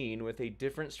new gene with a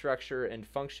different structure and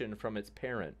function from its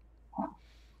parent?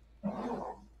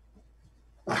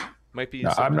 Might be.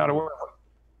 No, I'm not aware of it.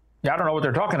 Yeah, I don't know what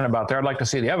they're talking about there. I'd like to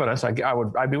see the evidence.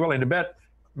 I'd be willing to bet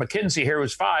McKinsey here,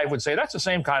 who's 5, would say that's the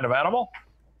same kind of animal.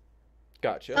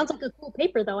 Gotcha. Sounds like a cool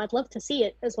paper, though. I'd love to see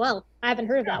it as well. I haven't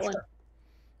heard of that one.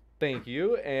 Thank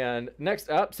you. And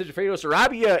next up, Sigifredo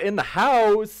Sarabia in the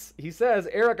house. He says,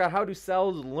 Erica, how do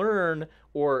cells learn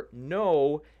or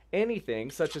know anything,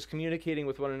 such as communicating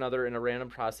with one another in a random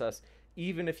process,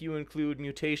 even if you include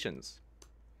mutations?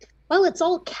 Well, it's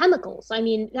all chemicals. I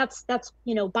mean, that's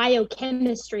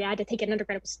biochemistry. I had to take an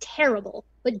undergrad. It was terrible.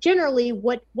 But generally,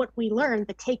 what we learned,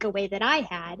 the takeaway that I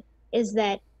had, is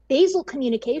that basal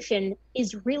communication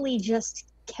is really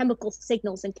just chemical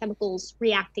signals and chemicals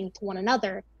reacting to one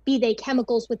another, be they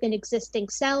chemicals within existing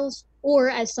cells, or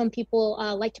as some people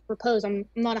like to propose, I'm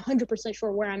not 100%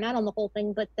 sure where I'm at on the whole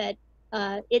thing, but that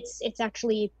it's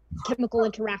actually chemical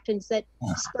interactions that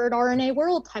spurred RNA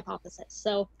world hypothesis.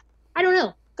 So I don't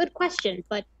know. Good question,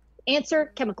 but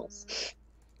answer chemicals.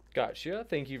 Gotcha.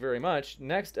 Thank you very much.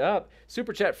 Next up,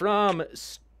 super chat from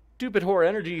Stupid Whore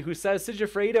Energy, who says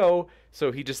Sigifredo.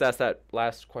 So he just asked that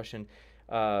last question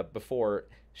before.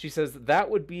 She says that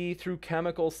would be through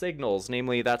chemical signals,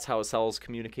 namely that's how cells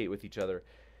communicate with each other.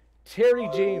 Terry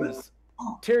James,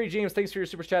 thanks for your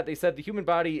super chat. They said the human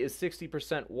body is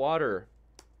 60% water.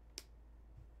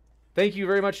 Thank you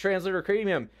very much, Translator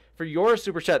Cranium, for your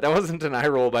super chat. That wasn't an eye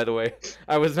roll, by the way.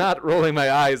 I was not rolling my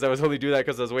eyes. I was only doing that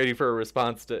because I was waiting for a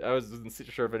response. I wasn't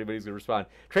sure if anybody's going to respond.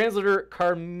 Translator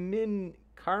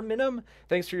Carminum,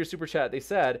 thanks for your super chat. They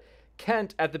said,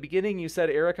 Kent, at the beginning you said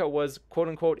Erica was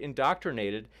quote-unquote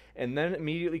indoctrinated and then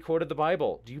immediately quoted the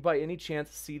Bible. Do you by any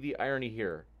chance see the irony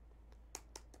here?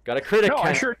 Got a critic, No,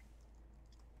 Kent.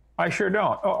 I sure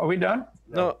don't. Oh, are we done?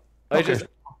 No, Okay.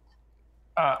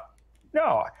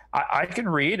 No, I can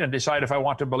read and decide if I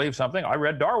want to believe something. I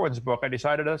read Darwin's book. I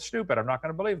decided that's stupid. I'm not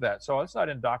going to believe that. So it's not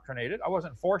indoctrinated. I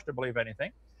wasn't forced to believe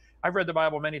anything. I've read the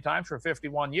Bible many times for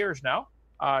 51 years now.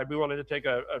 I'd be willing to take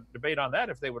a debate on that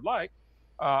if they would like.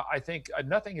 I think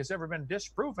nothing has ever been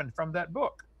disproven from that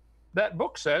book. That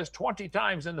book says 20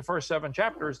 times in the first 7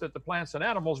 chapters that the plants and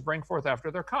animals bring forth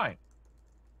after their kind.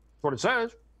 That's what it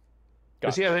says.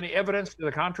 Does he have any evidence to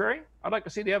the contrary? I'd like to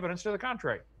see the evidence to the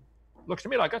contrary. Looks to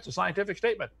me like that's a scientific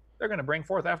statement. They're going to bring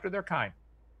forth after their kind.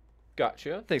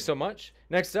 Gotcha. Thanks so much.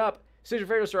 Next up,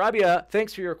 Sigifredo Sarabia,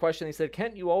 thanks for your question. He said,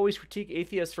 Kent, you always critique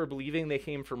atheists for believing they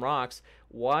came from rocks.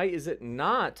 Why is it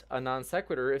not a non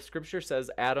sequitur if Scripture says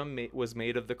Adam was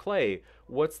made of the clay?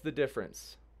 What's the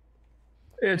difference?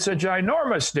 It's a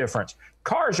ginormous difference.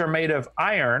 Cars are made of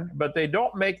iron, but they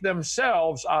don't make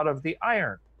themselves out of the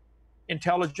iron.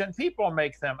 Intelligent people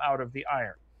make them out of the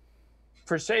iron.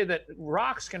 For say that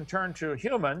rocks can turn to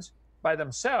humans by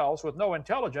themselves with no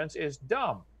intelligence is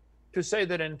dumb. To say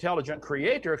that an intelligent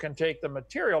creator can take the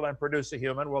material and produce a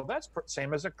human, well, that's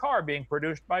same as a car being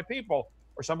produced by people,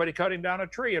 or somebody cutting down a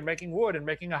tree and making wood and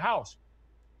making a house.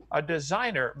 A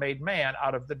designer made man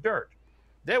out of the dirt.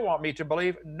 They want me to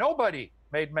believe nobody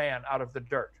made man out of the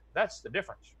dirt. That's the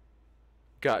difference.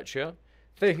 Gotcha.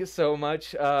 Thank you so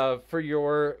much for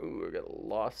your... Ooh, I got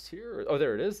lost here. Oh,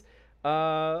 there it is.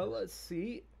 Let's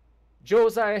see.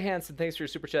 Josiah Hansen, thanks for your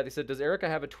super chat. He said, does Erica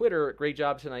have a Twitter? Great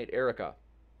job tonight, Erica.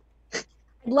 I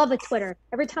love a Twitter.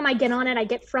 Every time I get on it, I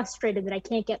get frustrated that I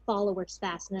can't get followers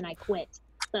fast, and then I quit.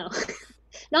 So,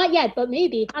 not yet, but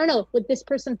maybe. I don't know. Would this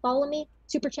person follow me?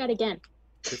 Super chat again.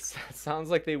 It sounds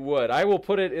like they would. I will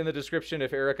put it in the description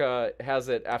if Erica has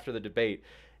it after the debate.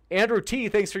 Andrew T,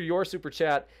 thanks for your super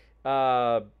chat.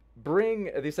 They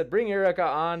said, bring Erica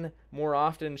on more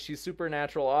often. She's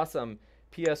supernatural awesome.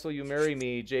 P.S. Will you marry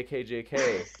me?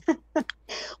 JK.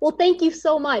 Well, thank you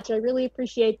so much. I really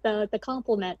appreciate the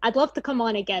compliment. I'd love to come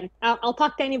on again. I'll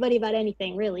talk to anybody about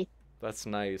anything, really. That's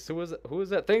nice. Who was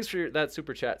that? Thanks for that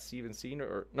super chat, Steven Seen.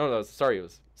 Or no, sorry, it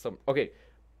was some. Okay,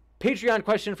 Patreon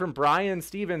question from Brian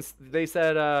Stevens. They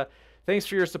said, thanks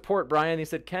for your support, Brian. He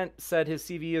said Kent said his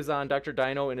CV is on Dr.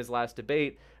 Dino in his last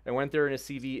debate. I went there and his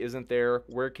CV isn't there.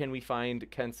 Where can we find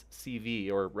Kent's CV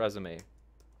or resume?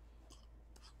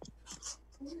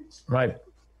 My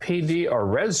PD or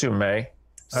resume?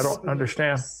 I don't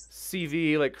understand.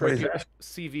 CV like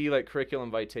CV like curriculum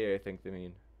vitae, I think they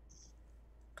mean.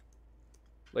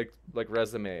 Like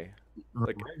resume.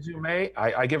 Like resume.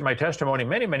 I give my testimony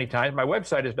many times. My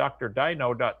website is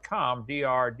drdino.com,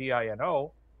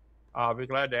 DRDINO. I'll be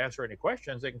glad to answer any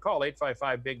questions. They can call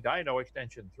 855-BIG-DINO,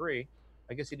 extension 3.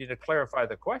 I guess you need to clarify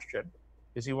the question.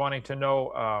 Is he wanting to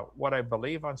know what I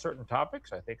believe on certain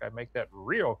topics? I think I make that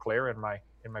real clear in my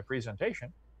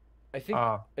presentation. I think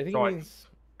it means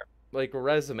like a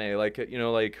resume, like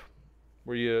like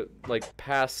where you like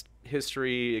past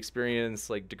history, experience,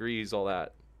 like degrees, all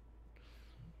that.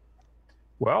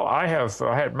 Well, I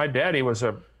had my daddy was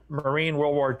a Marine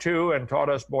World War II and taught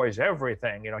us boys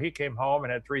everything. He came home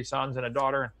and had 3 sons and a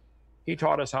daughter. He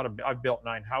taught us I've built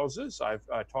 9 houses. I've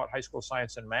taught high school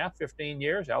science and math 15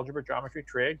 years, algebra, geometry,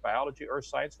 trig, biology, earth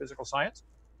science, physical science.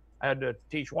 I had to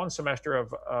teach 1 semester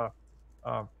of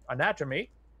anatomy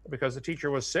because the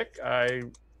teacher was sick. I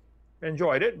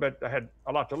enjoyed it, but I had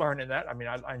a lot to learn in that. I mean,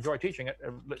 I enjoy teaching it,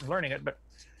 learning it, but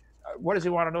what does he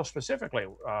want to know specifically?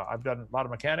 I've done a lot of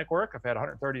mechanic work. I've had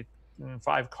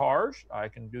 135 cars. I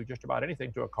can do just about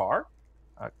anything to a car.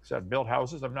 I said build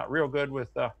houses. I'm not real good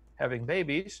with having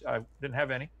babies. I didn't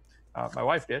have any. My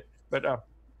wife did. But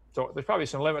so there's probably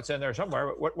some limits in there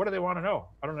somewhere. But what do they want to know?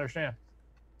 I don't understand.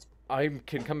 I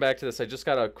can come back to this. I just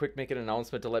got to make an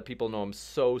announcement to let people know I'm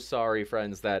so sorry,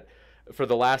 friends, that for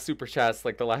the last super chats,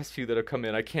 like the last few that have come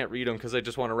in, I can't read them because I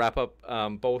just want to wrap up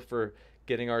both for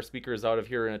getting our speakers out of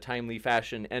here in a timely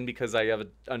fashion and because I have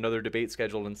another debate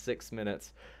scheduled in 6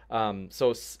 minutes.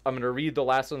 So I'm going to read the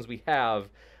last ones we have.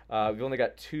 We've only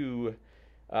got 2.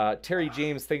 Terry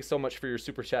James, thanks so much for your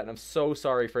super chat, and I'm so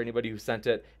sorry for anybody who sent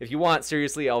it. If you want,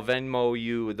 seriously, I'll Venmo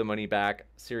you the money back,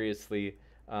 seriously,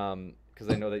 because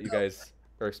I know that you guys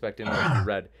are expecting it to be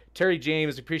read. Terry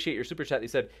James, appreciate your super chat. He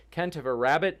said, Kent, if a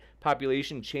rabbit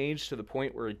population changed to the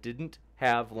point where it didn't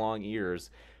have long ears,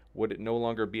 would it no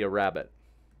longer be a rabbit?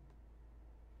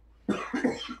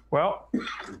 Well,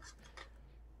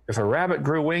 if a rabbit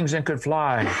grew wings and could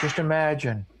fly, just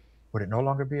imagine, would it no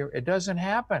longer be it doesn't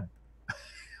happen.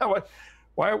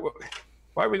 Why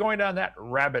are we going down that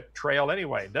rabbit trail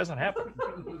anyway? It doesn't happen.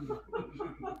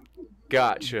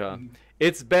 Gotcha.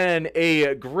 It's been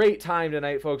a great time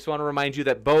tonight, folks. I want to remind you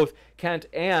that both Kent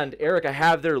and Erica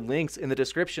have their links in the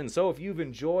description. So if you've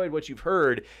enjoyed what you've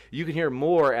heard, you can hear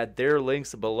more at their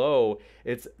links below.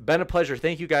 It's been a pleasure.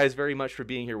 Thank you guys very much for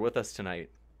being here with us tonight.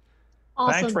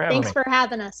 Awesome. Thanks for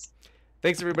having us.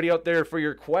 Thanks, everybody out there, for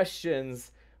your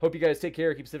questions. Hope you guys take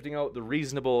care. Keep sifting out the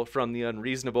reasonable from the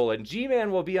unreasonable. And G-Man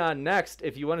will be on next.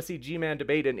 If you want to see G-Man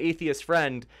debate an atheist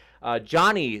friend,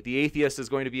 Johnny, the atheist, is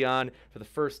going to be on for the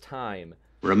first time.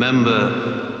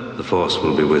 Remember, the Force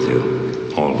will be with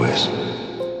you, always.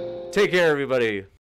 Take care, everybody.